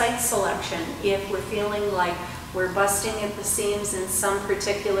potential site selection. If we're feeling like we're busting at the seams in some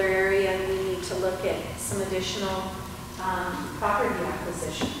particular area and we need to look at some additional property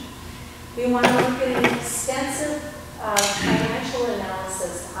acquisition. We want to look at an extensive financial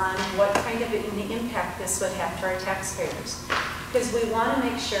analysis on what kind of an impact this would have to our taxpayers. Because we want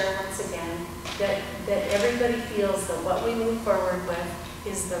to make sure, once again, that everybody feels that what we move forward with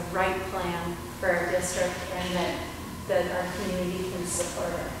is the right plan for our district and that our community can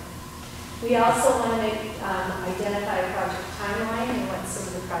support it. We also want to identify a project timeline and what some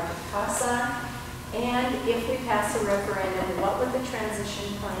of the project costs are. And if we pass a referendum, what would the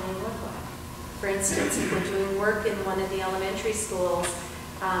transition planning look like? For instance, if we're doing work in one of the elementary schools,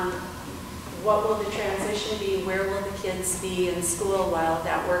 what will the transition be? Where will the kids be in school while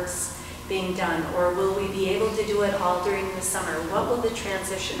that work's being done? Or will we be able to do it all during the summer? What will the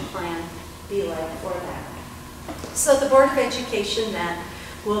transition plan be like for that? So the Board of Education then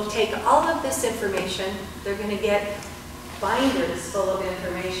will take all of this information. They're going to get binders full of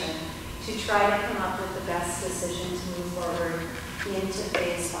information to try to come up with the best decision to move forward into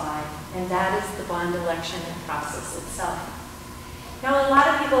phase 5, and that is the bond election process itself. Now, a lot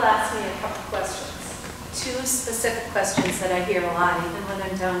of people ask me a couple questions, 2 specific questions that I hear a lot, even when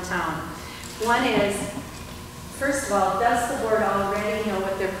I'm downtown. One is, first of all, does the board already know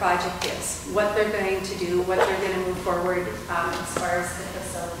what their project is, what they're going to do, what they're going to move forward as far as the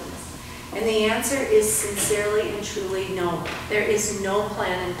facilities? And the answer is sincerely and truly no. There is no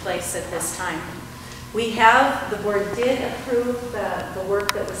plan in place at this time. The board did approve the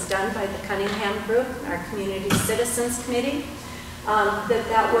work that was done by the Cunningham Group, our Community Citizens Committee,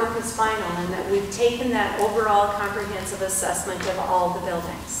 that work is final and that we've taken that overall comprehensive assessment of all the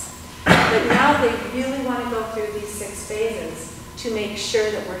buildings. But now they really want to go through these 6 phases to make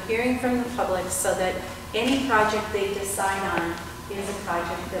sure that we're hearing from the public so that any project they decide on is a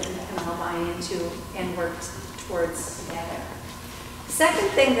project that we can all buy into and work towards together. Second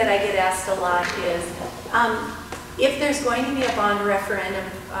thing that I get asked a lot is, if there's going to be a bond referendum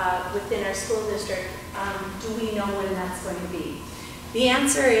within our school district, do we know when that's going to be? The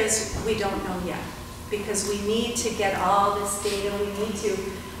answer is we don't know yet, because we need to get all this data, we need to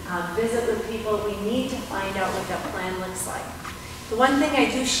visit with people, we need to find out what that plan looks like. The one thing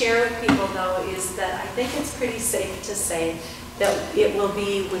I do share with people though is that I think it's pretty safe to say that it will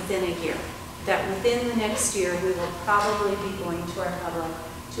be within a year. That within the next year we will probably be going to our public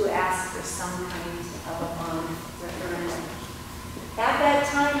to ask for some kind of a bond referendum. At that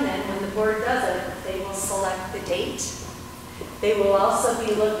time then, when the board does it, they will select the date. They will also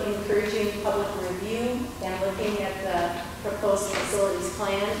be encouraging public review and looking at the proposed facilities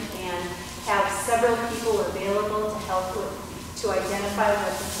plan and have several people available to help to identify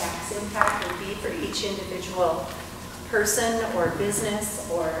what the tax impact would be for each individual person or business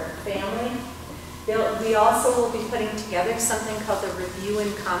or family. We also will be putting together something called the review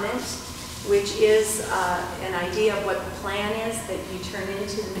and comment, which is an idea of what the plan is that you turn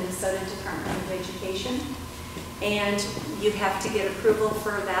into the Minnesota Department of Education. And you have to get approval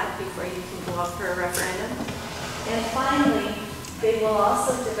for that before you can go up for a referendum. And finally, they will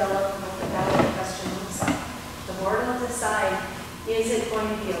also develop what the ballot question looks like. The board will decide, is it going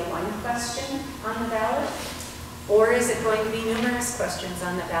to be a one question on the ballot? Or is it going to be numerous questions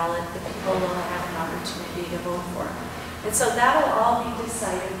on the ballot that people will have an opportunity to vote for? And so that'll all be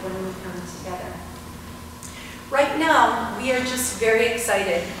decided when we come together. Right now, we are just very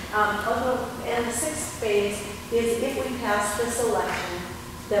excited. And the sixth phase is if we pass this election,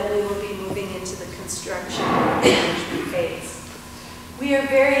 that we will be moving into the construction management phase. We are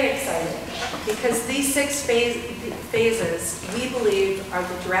very excited because these 6 phases, we believe, are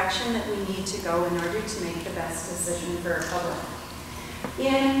the direction that we need to go in order to make the best decision for our public.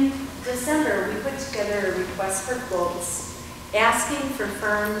 In December, we put together a request for quotes asking for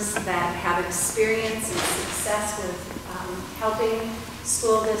firms that have experience and success with helping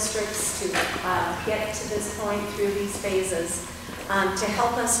school districts to get to this point through these phases to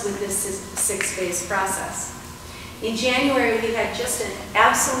help us with this 6-phase process. In January, we had just an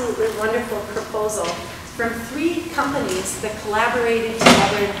absolutely wonderful proposal from 3 companies that collaborated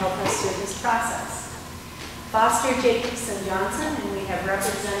together to help us through this process. Foster, Jacobs, and Johnson, and we have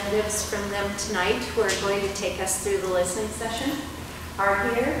representatives from them tonight who are going to take us through the listening session, are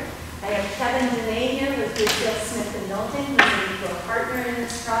here. I have Kevin Dene here with Lucille Smith and Milton, who's going to be a partner in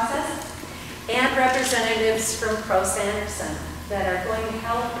this process, and representatives from Crow Sanderson that are going to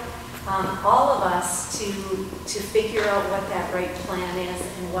help all of us to figure out what that right plan is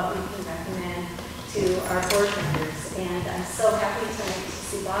and what we can recommend to our board members. And I'm so happy tonight to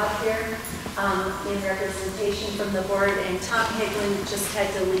see Bob here in representation from the board, and Tom Higlin just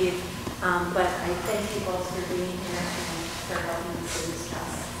had to leave, but I thank you both for being here and for helping us through this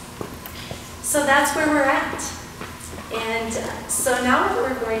process. So that's where we're at. And so now what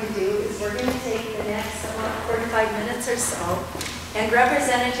we're going to do is we're going to take the next 45 minutes or so, and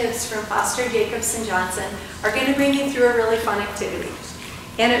representatives from Foster, Jacobs, and Johnson are going to bring you through a really fun activity.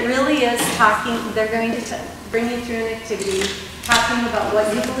 And it really is they're going to bring you through an activity talking about what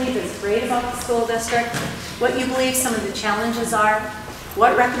you believe is great about the school district, what you believe some of the challenges are,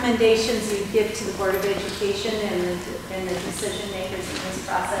 what recommendations you give to the Board of Education and the decision makers in this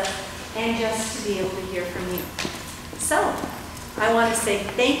process, and just to be able to hear from you. So, I want to say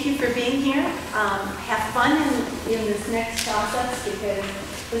thank you for being here. Have fun in this next process, because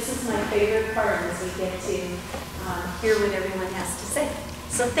this is my favorite part as we get to hear what everyone has to say.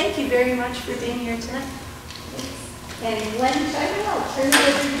 So thank you very much for being here tonight. And Glenn, I'll turn it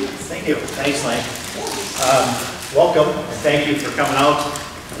over to you. Thank you. Thanks, Lane. Welcome, and thank you for coming out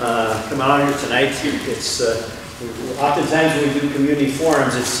here tonight. It's oftentimes when we do community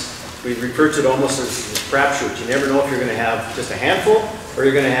forums, we refer to it almost as a crapshoot. You never know if you're going to have just a handful or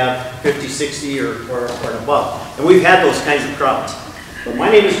you're going to have 50, 60, or above. And we've had those kinds of crowds. But my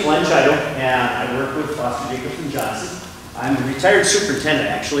name is Glenn Chido, and I work with Foster, Jacobs, and Johnson. I'm a retired superintendent,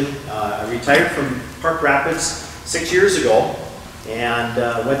 actually. I retired from Park Rapids 6 years ago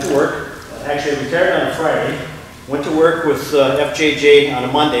and went to work. Actually, I retired on a Friday. Went to work with FJJ on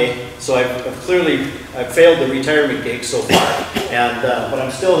a Monday, so I've failed the retirement gig so far. And but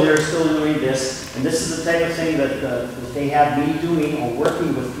I'm still here, still doing this. And this is the type of thing that they have me doing, or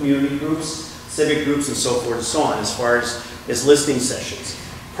working with community groups, civic groups, and so forth and so on, as far as listening sessions.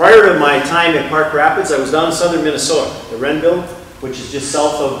 Prior to my time at Park Rapids, I was down in southern Minnesota, the Renville, which is just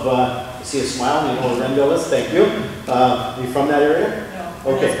south of, I see a smile, you know what Renville is, thank you. You from that area?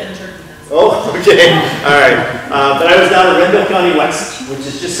 No, okay. Oh, okay, all right. But I was down in Renville County West, which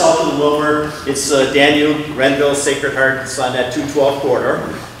is just south of the Wilmer. It's Danube, Renville, Sacred Heart, it's on that 212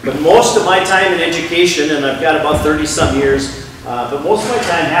 corridor. But most of my time in education, and I've got about 30-some years, but most of my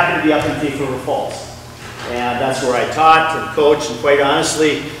time happened to be up in Thief River Falls. And that's where I taught and coached, and quite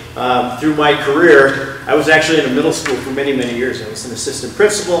honestly, through my career, I was actually in a middle school for many, many years. I was an assistant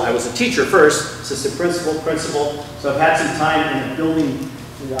principal. I was a teacher first, assistant principal. So I've had some time in a building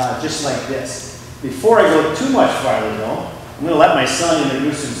just like this. Before I go too much farther though, I'm going to let my son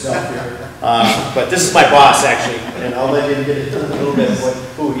introduce himself here. But this is my boss actually, and I'll let him get a little bit of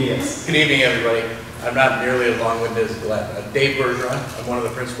who he is. Good evening everybody. I'm not nearly as long-winded as Glenn. Dave Bergeron. I'm one of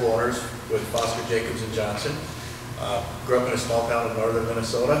the principal owners with Foster, Jacobs, and Johnson. Grew up in a small town in northern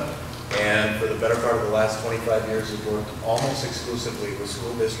Minnesota, and for the better part of the last 25 years have worked almost exclusively with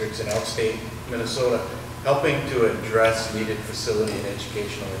school districts in outstate Minnesota, helping to address needed facility and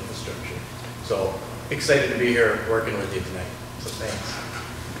educational infrastructure. So excited to be here working with you tonight. So thanks.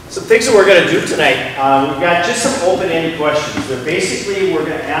 Some things that we're going to do tonight, we've got just some open-ended questions. They're basically, we're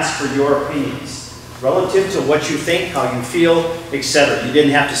going to ask for your opinions relative to what you think, how you feel, etc. You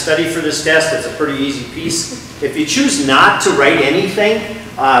didn't have to study for this test. It's a pretty easy piece. If you choose not to write anything,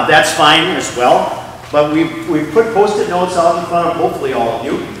 that's fine as well. But we put Post-it notes out in front of hopefully all of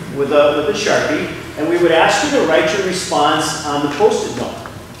you with a Sharpie, and we would ask you to write your response on the Post-it note.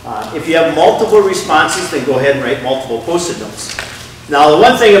 If you have multiple responses, then go ahead and write multiple Post-it notes. Now, the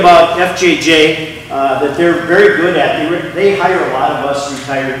one thing about FJJ that they're very good at, they hire a lot of us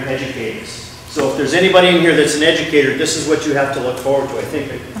retired educators. So if there's anybody in here that's an educator, this is what you have to look forward to. I think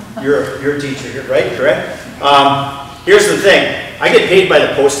that you're a teacher here, right? Correct? Here's the thing. I get paid by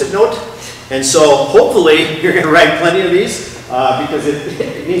the Post-it note, and so hopefully you're going to write plenty of these because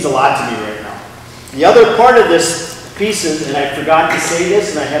it means a lot to me right now. The other part of this piece is, and I forgot to say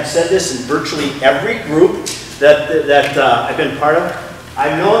this, and I have said this in virtually every group that I've been part of.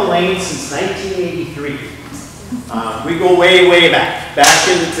 I've known Lane since 1983. We go way, way back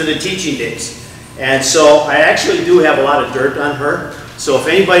into the teaching days. And so I actually do have a lot of dirt on her. So if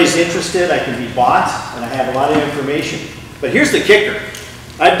anybody's interested, I can be bought, and I have a lot of information. But here's the kicker.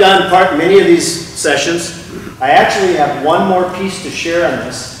 I've done many of these sessions. I actually have one more piece to share on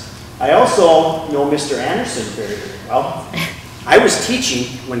this. I also know Mr. Anderson very, very well. I was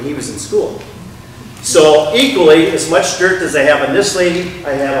teaching when he was in school. So equally, as much dirt as I have on this lady,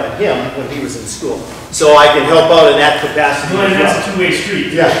 I have on him when he was in school. So I can help out in that capacity. Well, that's a two-way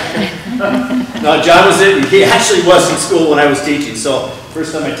street. Yeah. No, John was in, he actually was in school when I was teaching. So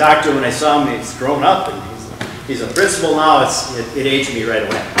first time I talked to him and I saw him, he's grown up and he's a principal now. It aged me right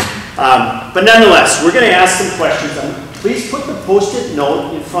away. But nonetheless, we're going to ask some questions. Please put the Post-it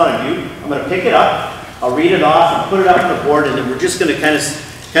note in front of you. I'm going to pick it up. I'll read it off and put it up on the board, and then we're just going to kind of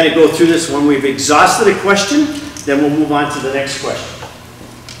go through this. When we've exhausted a question, then we'll move on to the next question.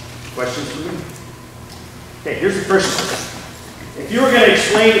 Questions for me? Okay, here's the first one. If you were going to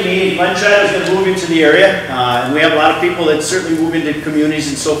explain to me, my child is going to move into the area, and we have a lot of people that certainly move into communities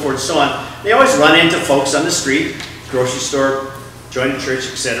and so forth and so on. They always run into folks on the street, grocery store, join the church,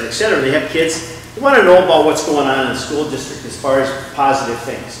 etc., etc. They have kids. They want to know about what's going on in the school district as far as positive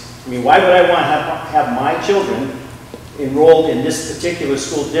things. I mean, why would I want to have my children enrolled in this particular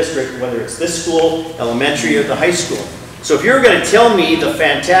school district, whether it's this school, elementary, or the high school? So if you're going to tell me the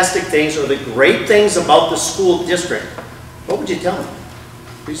fantastic things or the great things about the school district, what would you tell me?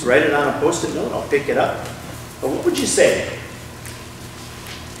 Please write it on a Post-it note. I'll pick it up. But what would you say?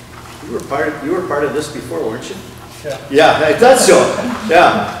 You were part of this before, weren't you? Yeah. Yeah, I thought so.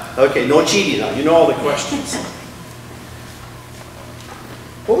 Yeah. Okay, no cheating now. You know all the questions.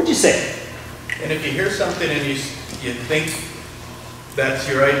 What would you say? And if you hear something and you think that's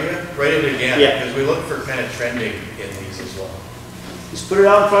your idea, write it again. Yeah. Because we look for kind of trending in these as well. Just put it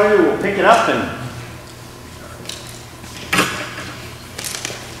out in front of you. We'll pick it up and.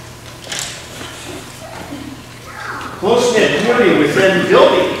 Close-knit community within the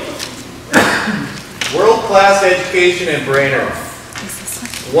building. World-class education in Brainerd.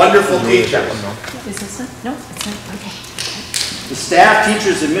 Wonderful teachers. Is this one? No, it's not. Okay. The staff,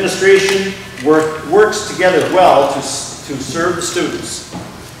 teachers, administration works together well to serve the students.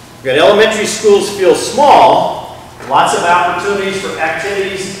 We've got elementary schools feel small, lots of opportunities for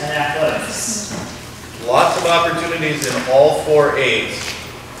activities and athletics. Lots of opportunities in all 4 A's.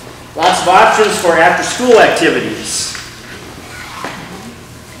 Lots of options for after-school activities.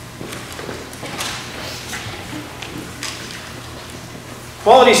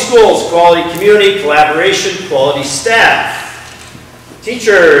 Quality schools, quality community, collaboration, quality staff.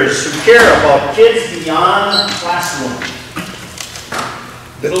 Teachers who care about kids beyond the classroom.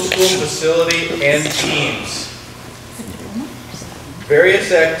 Middle school facility and teams.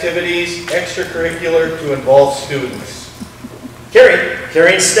 Various activities, extracurricular to involve students.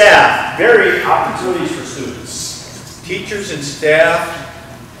 Caring staff, varied opportunities for students. Teachers and staff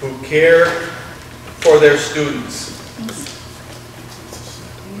who care for their students.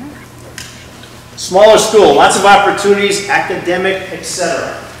 Smaller school, lots of opportunities, academic,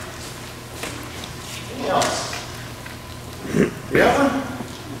 etc. Anything else? Yeah?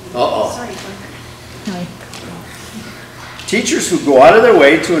 Uh-oh. Sorry. Teachers who go out of their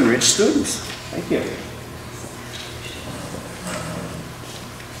way to enrich students. Thank you.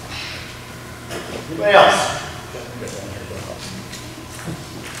 Anybody else?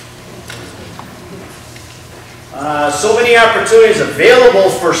 So many opportunities available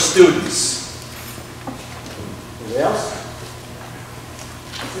for students. Anybody else?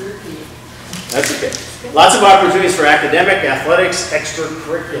 That's okay. Lots of opportunities for academic, athletics,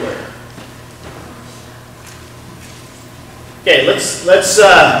 extracurricular. Okay,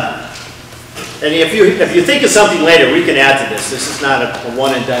 and if you think of something later, we can add to this. This is not a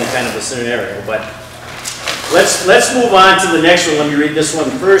one and done kind of a scenario, but let's move on to the next one. Let me read this one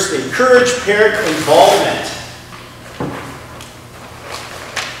first. Encourage parent involvement.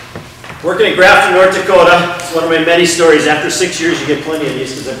 Working in Grafton, North Dakota, it's one of my many stories. After 6 years, you get plenty of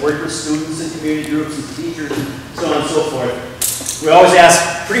these because I've worked with students and community groups and teachers and so on and so forth. We always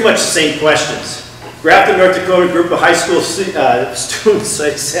ask pretty much the same questions. Grafton, North Dakota group of high school students,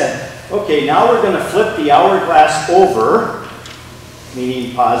 I said, okay, now we're going to flip the hourglass over,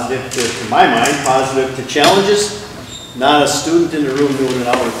 meaning positive to my mind, positive to challenges. Not a student in the room knew what an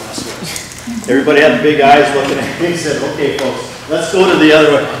hourglass was. Everybody had big eyes looking at me and said, okay, folks, let's go to the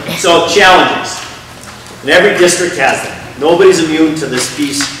other one. So challenges. And every district has them. Nobody's immune to this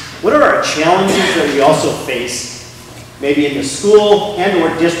piece. What are our challenges that we also face, maybe in the school and or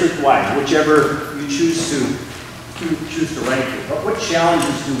district-wide, whichever you choose to rank it. But what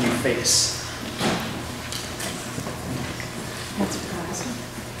challenges do we face? That's awesome.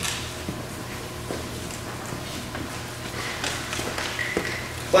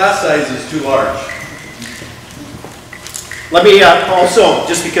 Class size is too large. Let me also,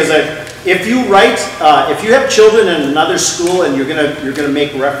 just because if you have children in another school and you're gonna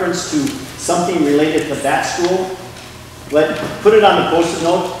make reference to something related to that school, put it on the post-it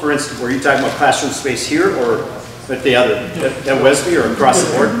note. For instance, were you talking about classroom space here or at the other, at Westby or across the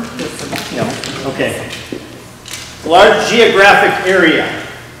board? Yeah. Okay. Large geographic area.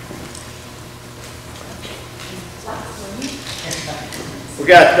 We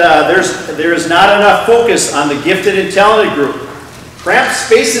got, there is not enough focus on the gifted and talented group. Cramped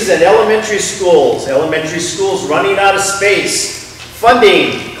spaces at elementary schools running out of space.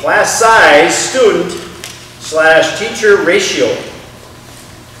 Funding, class size, student/teacher ratio.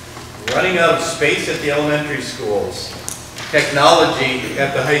 Running out of space at the elementary schools. Technology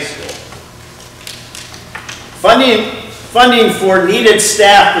at the high school. Funding for needed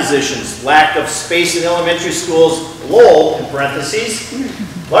staff positions. Lack of space in elementary schools. Low, in parentheses.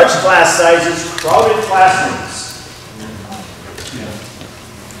 Large class sizes. Crowded classrooms.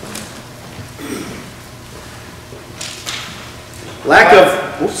 Lack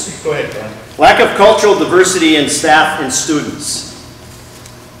of cultural diversity in staff and students.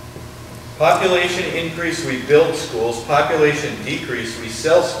 Population increase, we build schools. Population decrease, we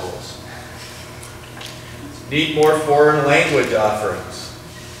sell schools. Need more foreign language offerings.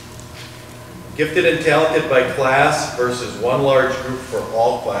 Gifted and talented by class versus one large group for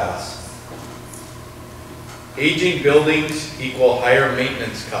all class. Aging buildings equal higher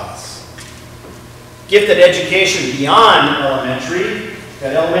maintenance costs. Gifted education beyond elementary.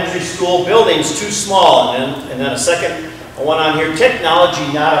 Got elementary school buildings too small. And then a second one on here,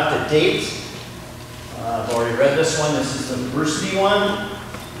 technology not up to date. I've already read this one. This is the diversity one.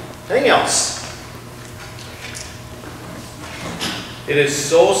 Anything else? It is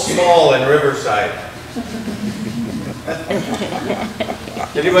so small in Riverside.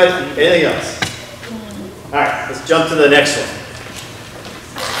 Anybody? Anything else? All right, let's jump to the next one.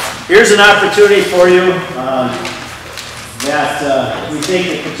 Here's an opportunity for you that we think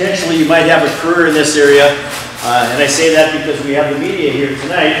that potentially you might have a career in this area. And I say that because we have the media here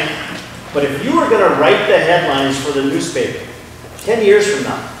tonight. But if you were going to write the headlines for the newspaper 10 years from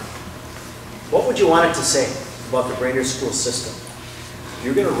now, what would you want it to say about the Brainerd school system? If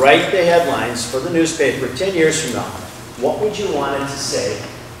you're going to write the headlines for the newspaper 10 years from now, what would you want it to say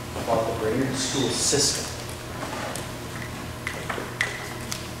about the Brainerd school system?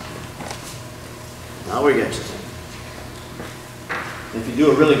 Now we get you. If you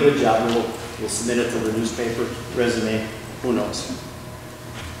do a really good job, we'll submit it to the newspaper, resume, who knows.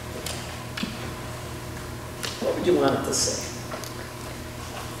 What would you want it to say?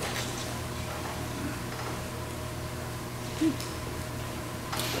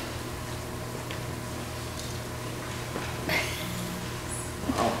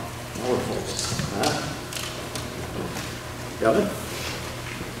 Oh, now we're focused. Huh? Gavin?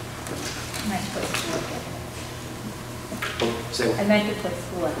 I meant to put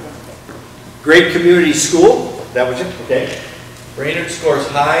school at the end. Great community school. That was it? Okay. Brainerd scores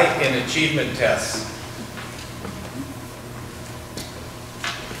high in achievement tests.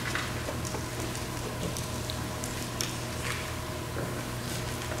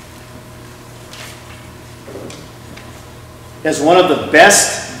 Has one of the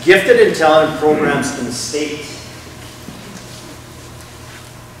best gifted and talented programs in the state.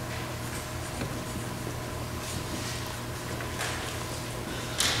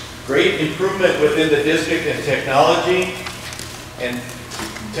 Great improvement within the district in technology,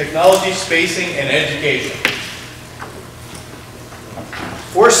 spacing, and education.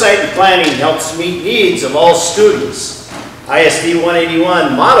 Foresight and planning helps meet needs of all students. ISD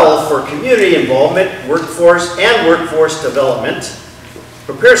 181 model for community involvement, workforce development.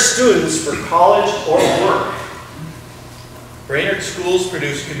 Prepare students for college or work. Brainerd schools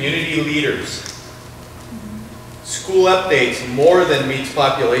produce community leaders. School updates more than meets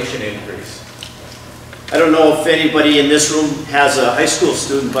population increase. I don't know if anybody in this room has a high school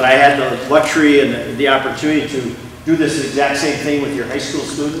student, but I had the luxury and the opportunity to do this exact same thing with your high school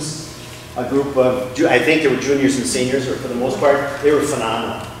students. A group of, I think they were juniors and seniors, or for the most part, they were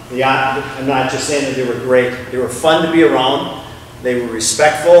phenomenal. I'm not just saying that they were great. They were fun to be around. They were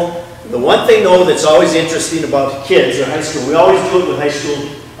respectful. The one thing, though, that's always interesting about kids in high school, we always do it with high school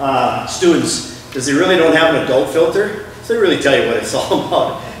students, is they really don't have an adult filter, so they really tell you what it's all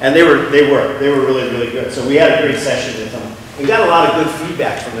about. And they were really, really good. So we had a great session with them. We got a lot of good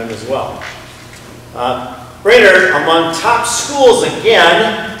feedback from them as well. Brainerd among top schools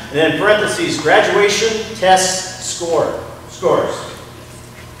again, and then in parentheses, graduation test scores.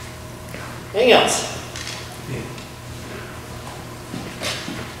 Anything else?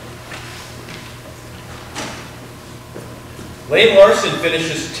 Lane Larson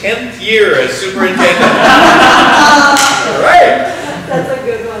finishes 10th year as superintendent. All right. That's a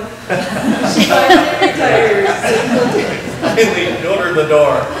good one. She finally retires. Finally showed her the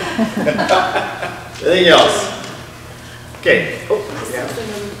door. Anything else? Okay.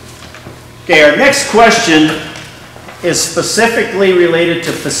 Okay, our next question is specifically related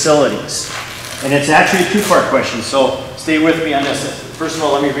to facilities. And it's actually a two-part question, so stay with me on this. First of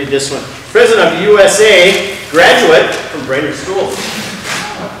all, let me read this one. President of USA, graduate from Brainerd Schools.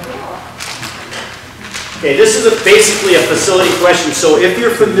 Okay, this is basically a facility question. So if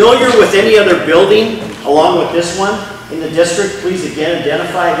you're familiar with any other building along with this one in the district, please again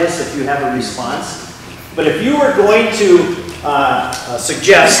identify this if you have a response. But if you were going to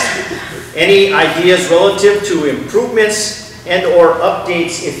suggest any ideas relative to improvements and or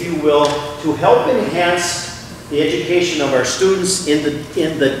updates, if you will, to help enhance the education of our students in the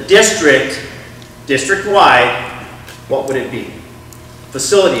district-wide, what would it be?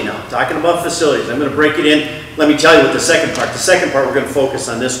 Facility now, talking about facilities. I'm going to break it in. Let me tell you what the second part. The second part, we're going to focus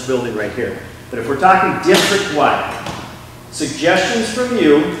on this building right here. But if we're talking district-wide, suggestions from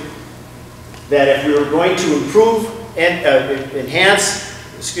you that if we were going to improve and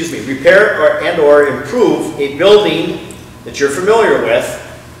repair or improve a building that you're familiar with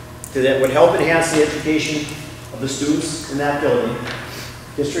that would help enhance the education of the students in that building,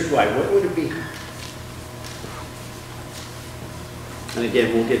 district-wide, what would it be? And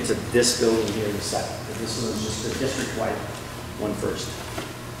again, we'll get to this building here in a second, but this one is just a district-wide one first.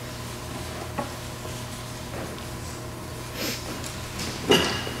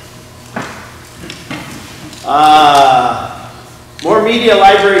 More media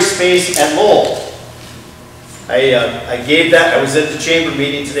library space at Lowell. I gave that, I was at the chamber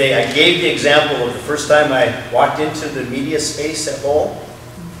meeting today, I gave the example of the first time I walked into the media space at Lowell.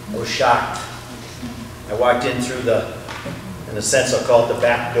 I was shocked. I walked in through in a sense I'll call it the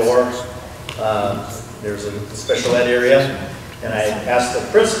back door. There's a special ed area, and I asked the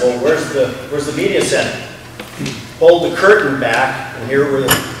principal, where's the media center? Pulled the curtain back, and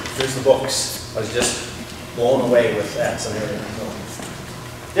here's the books. I was just blown away with that scenario.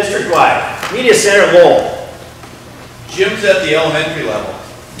 District-wide, media center Lowell. Gyms at the elementary level.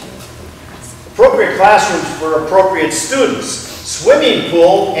 Appropriate classrooms for appropriate students. Swimming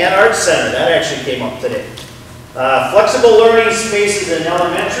pool and art center. That actually came up today. Flexible learning spaces in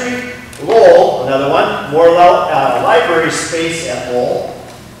elementary. Lowell, another one. More library space at Lowell.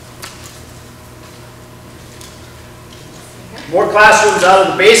 More classrooms out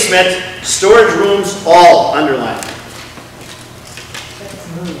of the basement. Storage rooms, all underlined.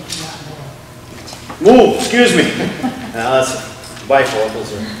 Move, excuse me. Now that's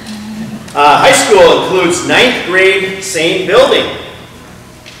bifocals. High school includes 9th grade, same building.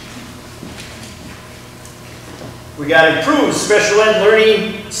 We got improved special ed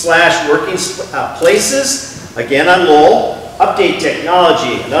learning / working places, again on Lowell. Update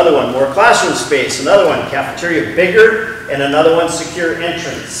technology, another one. More classroom space, another one. Cafeteria bigger, and another one. Secure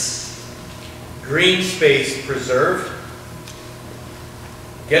entrance. Green space preserved.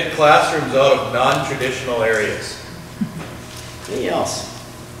 Get classrooms out of non-traditional areas. Anything else?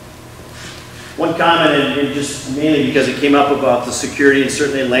 One comment, and just mainly because it came up about the security, and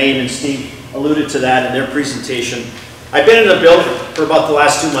certainly Lane and Steve alluded to that in their presentation. I've been in the building for about the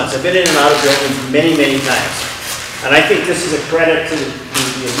last 2 months. I've been in and out of buildings many, many times. And I think this is a credit to the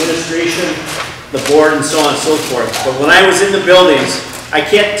administration, the board, and so on and so forth. But when I was in the buildings, I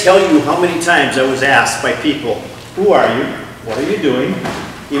can't tell you how many times I was asked by people, who are you? What are you doing?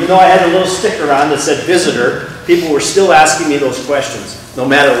 Even though I had a little sticker on that said visitor, people were still asking me those questions, no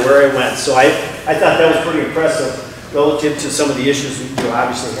matter where I went. So I thought that was pretty impressive relative to some of the issues we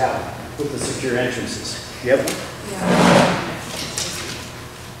obviously have with the secure entrances. Yep.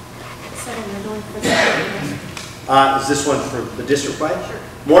 Is this one for the district-wide? Sure.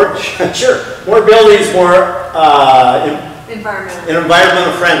 More, sure. More buildings, more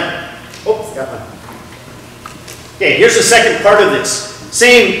environmental friendly. Oh, got one. Okay, here's the second part of this.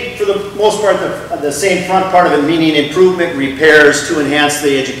 Same, for the most part, the same front part of it, meaning improvement, repairs to enhance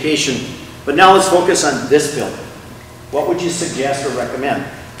the education. But now let's focus on this building. What would you suggest or recommend?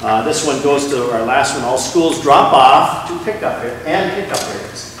 This one goes to our last one. All schools drop off to pickup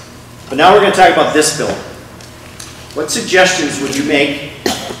areas. But now we're going to talk about this building. What suggestions would you make,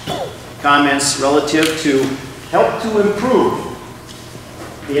 comments relative to help to improve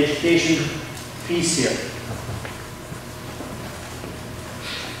the education piece here?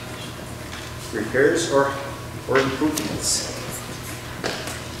 Repairs or improvements?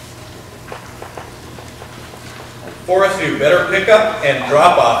 Forestview, better pickup and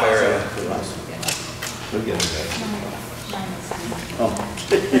drop-off area. Oh.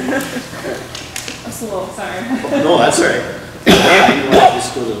 I'm slow, sorry. No, that's all right. You want to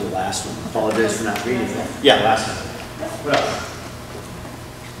just go to the last one. Apologize for not reading that. Yeah, last one. What else?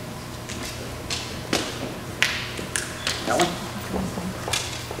 That one?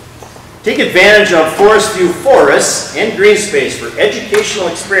 Take advantage of Forestview forests and green space for educational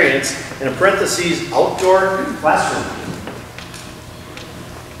experience, and in parentheses, outdoor classroom.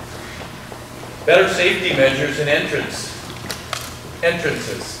 Better safety measures and entrances.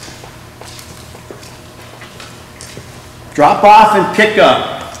 Drop off and pick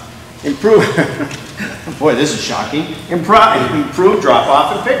up. Improve. Boy, this is shocking. Improve drop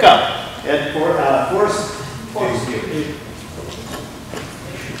off and pick up at Forestview.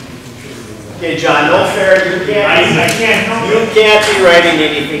 Okay, John, no fair. You can't be writing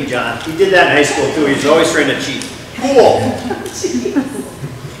anything, John. He did that in high school too. He's always trying to cheat. Cool.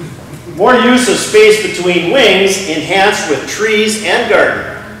 More use of space between wings, enhanced with trees and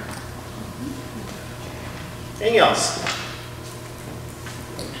garden. Anything else?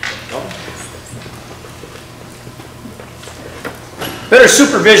 No? Better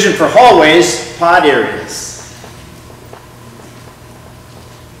supervision for hallways, pod areas.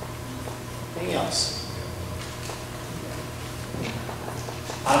 Anything else?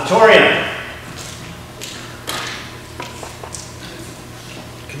 Auditorium.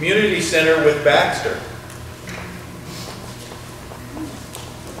 Community center with Baxter.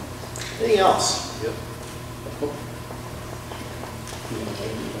 Anything else? Yep.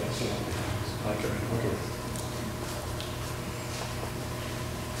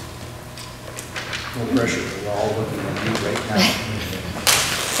 No pressure. We're all looking at you right now.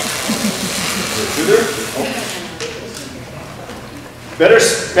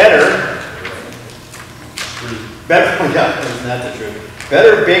 Better, oh yeah, isn't that the truth?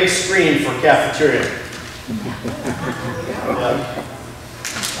 Better big screen for cafeteria.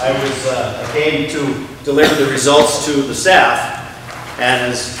 I came to deliver the results to the staff,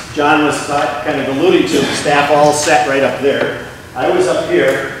 and as John was kind of alluding to, the staff all sat right up there. I was up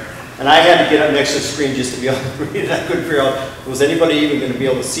here, and I had to get up next to the screen just to be able to read it. I couldn't figure out, was anybody even going to be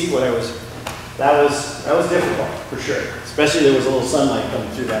able to see what I was, that was difficult, for sure. Especially there was a little sunlight coming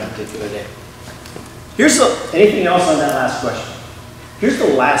through that particular day. Anything else on that last question? Here's the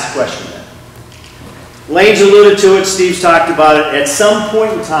last question then. Lane's alluded to it, Steve's talked about it. At some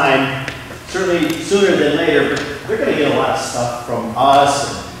point in time, certainly sooner than later, but they're going to get a lot of stuff from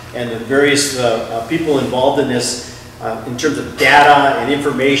us and the various people involved in this in terms of data and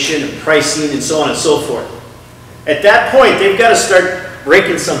information and pricing and so on and so forth. At that point, they've got to start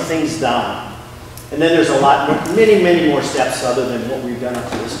breaking some things down. And then there's many more steps other than what we've done up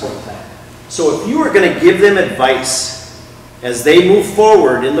to this point in time. So if you were going to give them advice as they move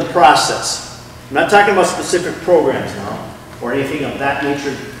forward in the process, I'm not talking about specific programs now or anything of that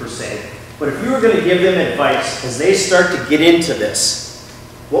nature per se, but if you were going to give them advice as they start to get into this,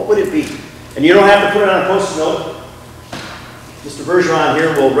 what would it be? And you don't have to put it on a post-it note. Mr. Bergeron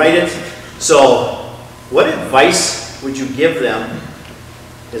here will write it. So what advice would you give them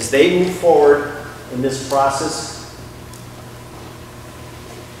as they move forward in this process?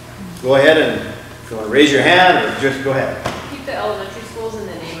 Go ahead, and if you want to raise your hand or just go ahead. Keep the elementary schools in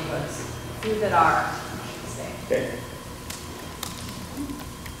the neighborhoods. Few that are, I should say. Okay.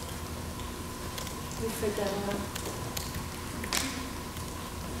 We've heard that a lot.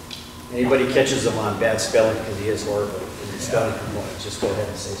 Anybody catches him on bad spelling, because he is horrible, and he's spelling components, just go ahead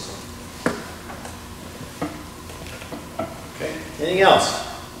and say so. Okay. Anything else?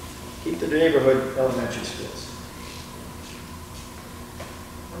 Keep the neighborhood elementary schools.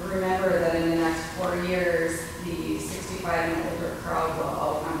 Remember that in the next 4 years, the 65 and older crowd will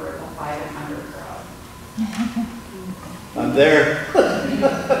outnumber the 5 and under crowd. I'm there.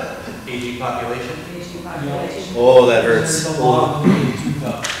 Aging population? Aging population. Oh, that hurts. There's a lot of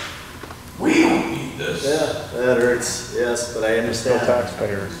we don't need this. Yeah, that hurts, yes, but I understand.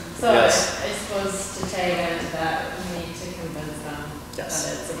 taxpayers. So Yes. I suppose to tag into that, we need to convince them Yes.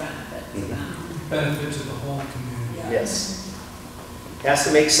 that it's a benefit to them. Benefit to the whole community. Yes. Has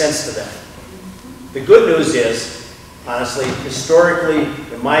to make sense to them. The good news is, honestly, historically,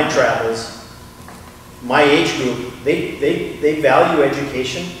 in my travels, my age group, they value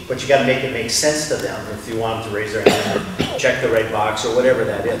education, but you gotta make it make sense to them if you want them to raise their hand or check the right box or whatever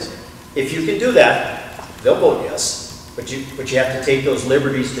that is. If you can do that, they'll vote yes, but you have to take those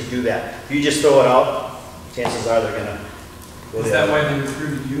liberties to do that. If you just throw it out, chances are they're gonna go Is the that other way. why they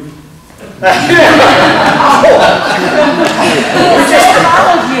recruited you?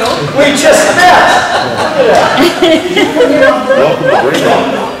 We just met.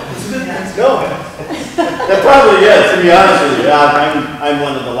 No, that probably is, to be honest with you. I'm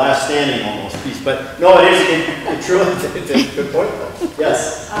one of the last standing almost piece, but no, it truly, it's a good point though.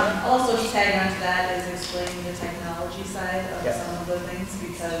 Yes. Also to tag onto that is explaining the technology side of Yeah. some of the things,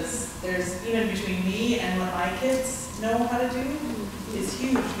 because there's, even between me and what my kids know how to do, is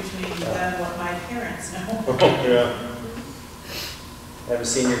huge between them and what my parents know. Yeah. I have a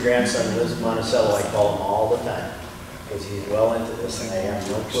senior grandson who lives in Monticello. I call him all the time because he's well into this and I have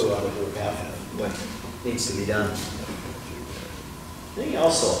no clue how to do half of what needs to be done. Anything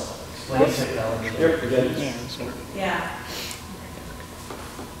else though? You're good. Yeah.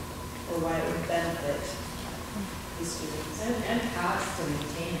 Or why it would benefit the students. And cost to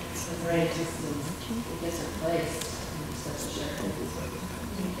maintain it, so Right. it just it gets replaced in such a short.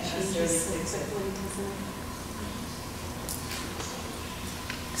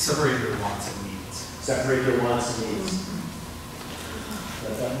 Separate your wants and needs. Separate your wants and needs.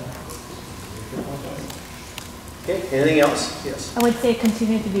 Okay, anything else? Yes. I would say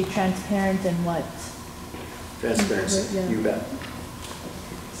continue to be transparent in what. Transparency, Yeah. you bet.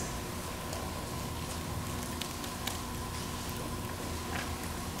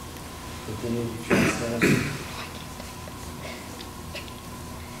 Continue to be transparent.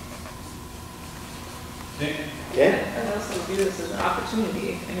 Okay? And also view this as an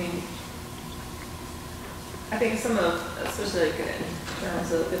opportunity. I mean, I think some of, especially like in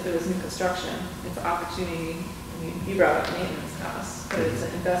terms of if it was new construction, it's an opportunity. I mean, you brought up maintenance costs, but it's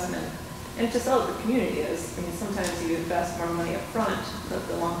an investment. And it's just all the community is. I mean, sometimes you invest more money up front, but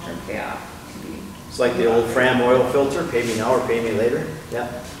the long-term payoff can be. It's like the old Fram oil filter, pay me now or pay me later. Yeah.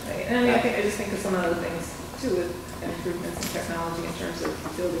 Right. And I mean, I just think of some other things too with improvements in technology in terms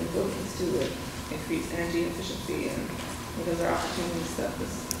of building buildings too, with increased energy efficiency, and those are opportunities that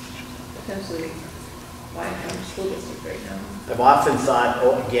was potentially lying in our school district right now. I've often thought,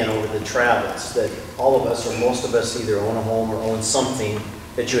 oh, again, over the travels, that all of us or most of us either own a home or own something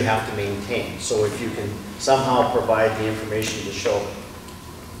that you have to maintain. So if you can somehow provide the information to show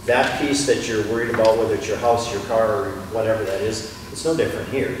that piece that you're worried about, whether it's your house, your car, or whatever that is, it's no different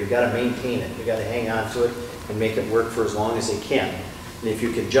here. You've got to maintain it. You've got to hang on to it and make it work for as long as it can. And if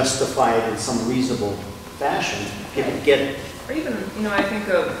you can justify it in some reasonable fashion, people get it. Or even, you know, I think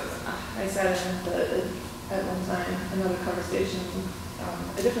of, I sat in at one time, another conversation,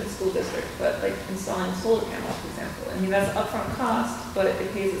 a different school district, but like installing solar panels, for example. I mean, that's an upfront cost, but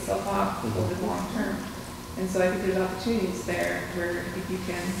it pays itself off over the long term. And so I think there's opportunities there where if you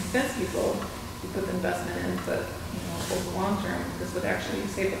can convince people, you put the investment in, but you know, over the long term, this would actually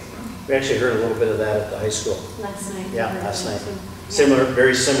save us money. We actually heard a little bit of that at the high school. Last night. Yeah, last night. Similar,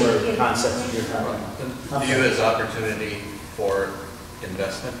 very similar concepts you're talking about. View as opportunity for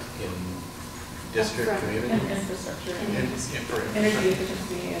investment in district, Upfront. community. And infrastructure, and energy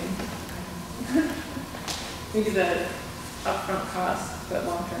efficiency, and maybe the upfront cost, but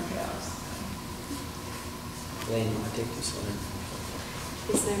long-term payoffs. Lane, you want to take this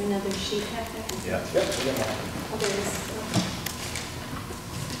one? Is there another sheet back there? Yeah. Yep. we got one. Oh, there is.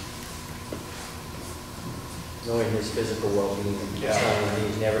 Knowing his physical well-being, Yeah.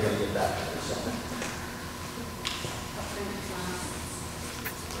 he's never going to get back to it. So.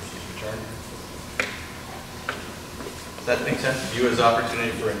 Return. Does that make sense? View as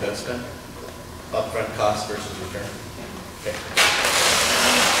opportunity for investment, upfront cost versus return. Okay.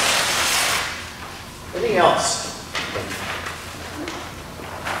 Anything else?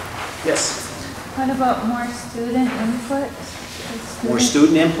 Yes? What about more student input? More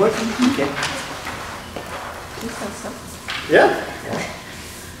student input? Okay. Yeah.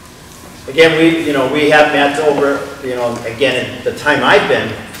 Again, we have met over, again, in the time I've been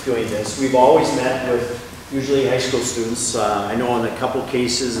doing this, we've always met with usually high school students. I know in a couple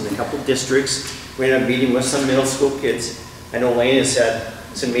cases, in a couple districts, we end up meeting with some middle school kids. I know Lane has had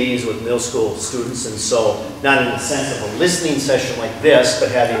some meetings with middle school students, and so not in the sense of a listening session like this, but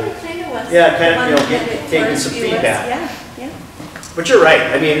having, taking some feedback. Yeah. But you're right.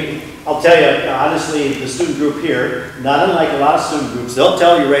 I mean, I'll tell you, honestly, the student group here, not unlike a lot of student groups, they'll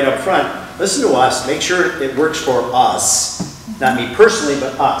tell you right up front, listen to us, make sure it works for us, not me personally,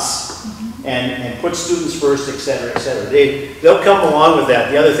 but us. And put students first, et cetera, et cetera. They'll come along with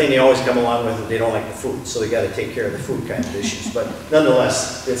that. The other thing they always come along with is they don't like the food, so they got to take care of the food kind of issues. But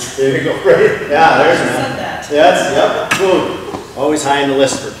nonetheless, there you go. Right? Yeah, there's that. Yep, food. Always high on the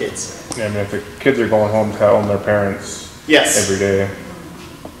list for kids. Yeah, I mean, if the kids are going home telling their parents every day,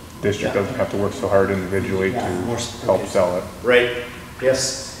 district doesn't have to work so hard individually to help sell it. Right.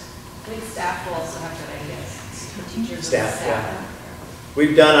 Yes. I think staff will also have good ideas. Teachers. Staff. Yeah.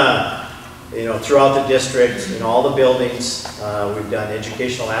 We've done throughout the district, in all the buildings, we've done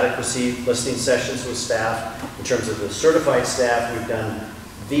educational adequacy listening sessions with staff. In terms of the certified staff, we've done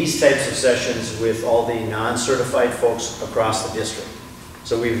these types of sessions with all the non-certified folks across the district.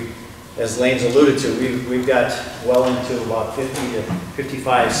 So we've, as Lane's alluded to, we've got well into about 50 to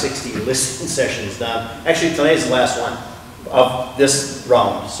 55, 60 listening sessions done. Actually, tonight's the last one of this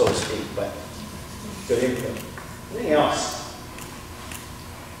round, so to speak, but good input. Anything else?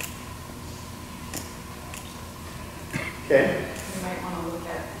 Okay. We might want to look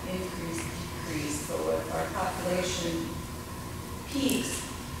at increase, decrease. So if our population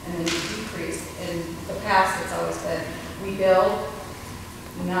peaks and then decrease, in the past it's always been, we build,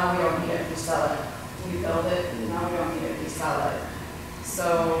 now we don't need it, we sell it. We build it, now we don't need it, we sell it.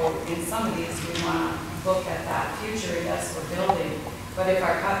 So in some of these, we want to look at that future. Yes, we're building, but if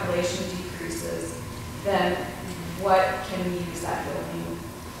our population decreases, then what can we use that building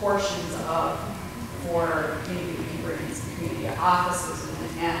portions of? Or maybe we can bring in some community offices in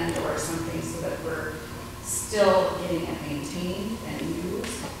the end or something so that we're still getting it maintained and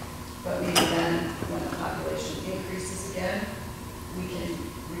used. But maybe then when the population increases again, we can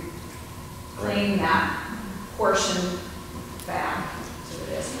reclaim that portion back to the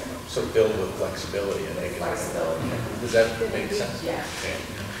district. So build with flexibility and make it. Flexibility. Does that make sense? Yeah.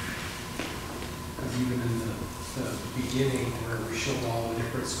 Because even in the beginning where we showed all the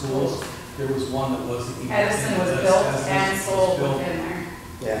different schools, there was one that wasn't even. Edison was built and sold within there.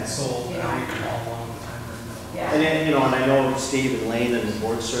 Yeah. And sold, Yeah. I think, all along the time right now. Yeah. And then, and I know Steve and Lane and the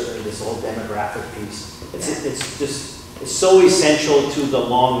board certainly this whole demographic piece. It's so essential to the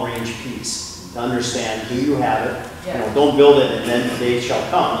long range piece to understand, do you have it? Yeah. Don't build it and then the day shall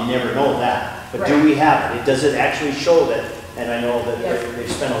come. You never know that. But do we have it? Does it actually show that? And I know that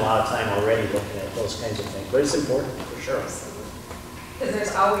they've spent a lot of time already looking at those kinds of things. But it's important for sure. Because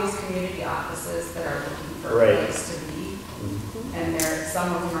there's always community offices that are looking for a place to be. And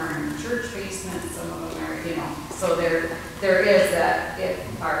some of them are in church basements, some of them are, so there is that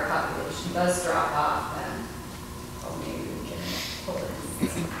if our population does drop off, then maybe we can pull it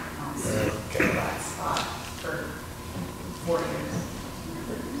in that spot for 4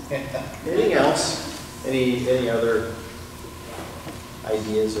 years. Anything else? Any other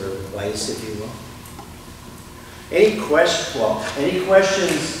ideas or advice, if you will? Any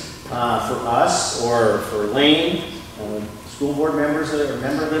questions for us or for Lane, school board members that are a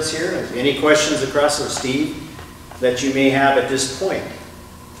member of us here? Any questions across, or Steve, that you may have at this point?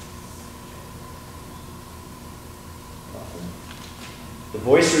 The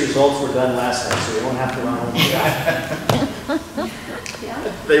voice results were done last night, so we don't have to run home. Yeah.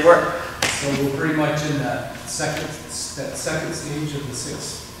 They were. So we're pretty much in that second stage of the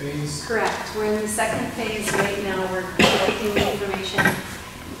 6th phase? Correct. We're in the second phase right now. We're collecting the information.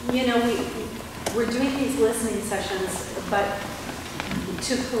 We're doing these listening sessions, but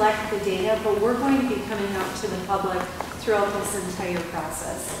to collect the data, but we're going to be coming out to the public throughout this entire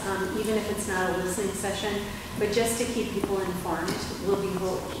process, even if it's not a listening session, but just to keep people informed. We'll be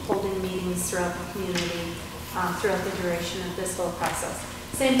holding meetings throughout the community throughout the duration of this whole process.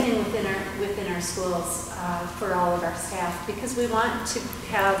 Same thing within our schools for all of our staff, because we want to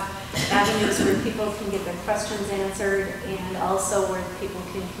have avenues where people can get their questions answered and also where people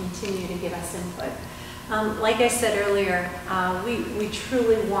can continue to give us input. Like I said earlier, we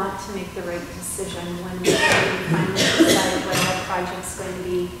truly want to make the right decision when we finally decide what our project's going to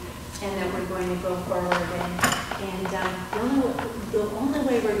be and that we're going to go forward. And the only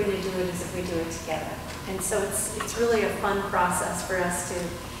way we're going to do it is if we do it together. And so it's really a fun process for us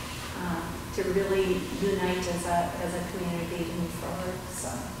to really unite as a community to move forward. So.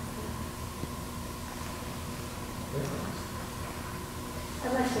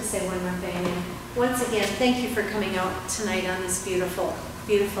 I'd like to say one more thing. And once again, thank you for coming out tonight on this beautiful,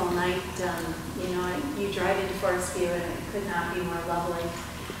 beautiful night. You know, you drive into Forestview and it could not be more lovely.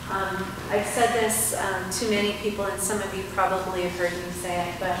 I've said this to many people, and some of you probably have heard me say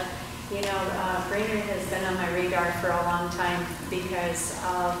it, but you know, Brainerd has been on my radar for a long time because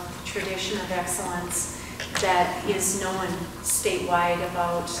of the tradition of excellence that is known statewide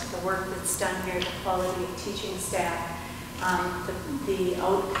about the work that's done here, the quality of teaching staff, the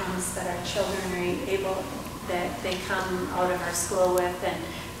outcomes that our children are able, that they come out of our school with, and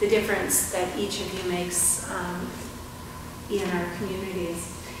the difference that each of you makes in our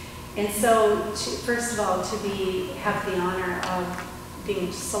communities. And so, first of all, to have the honor of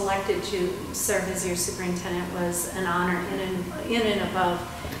being selected to serve as your superintendent was an honor in and above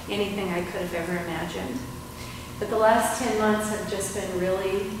anything I could have ever imagined. But the last 10 months have just been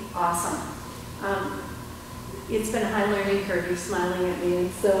really awesome. It's been a high learning curve. You're smiling at me,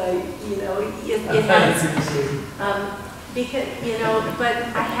 and so you know it has. Because you know, but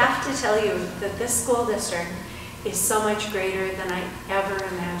I have to tell you that this school district is so much greater than I ever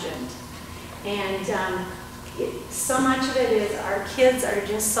imagined, and so much of it is our kids are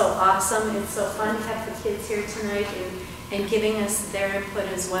just so awesome. It's so fun to have the kids here tonight and giving us their input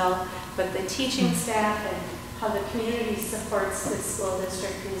as well. But the teaching staff and how the community supports this school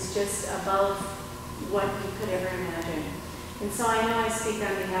district is just above what you could ever imagine. And so I know I speak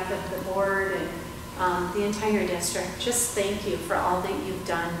on behalf of the board and the entire district. Just thank you for all that you've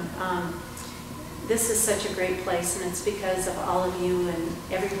done. This is such a great place, and it's because of all of you and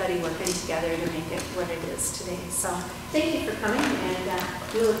everybody working together to make it what it is today. So thank you for coming, and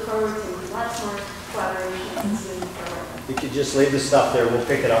we look forward to lots more collaboration as we move forward. You could just leave the stuff there. We'll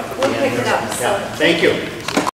pick it up at the end. We'll pick it up. Yeah. Thank you.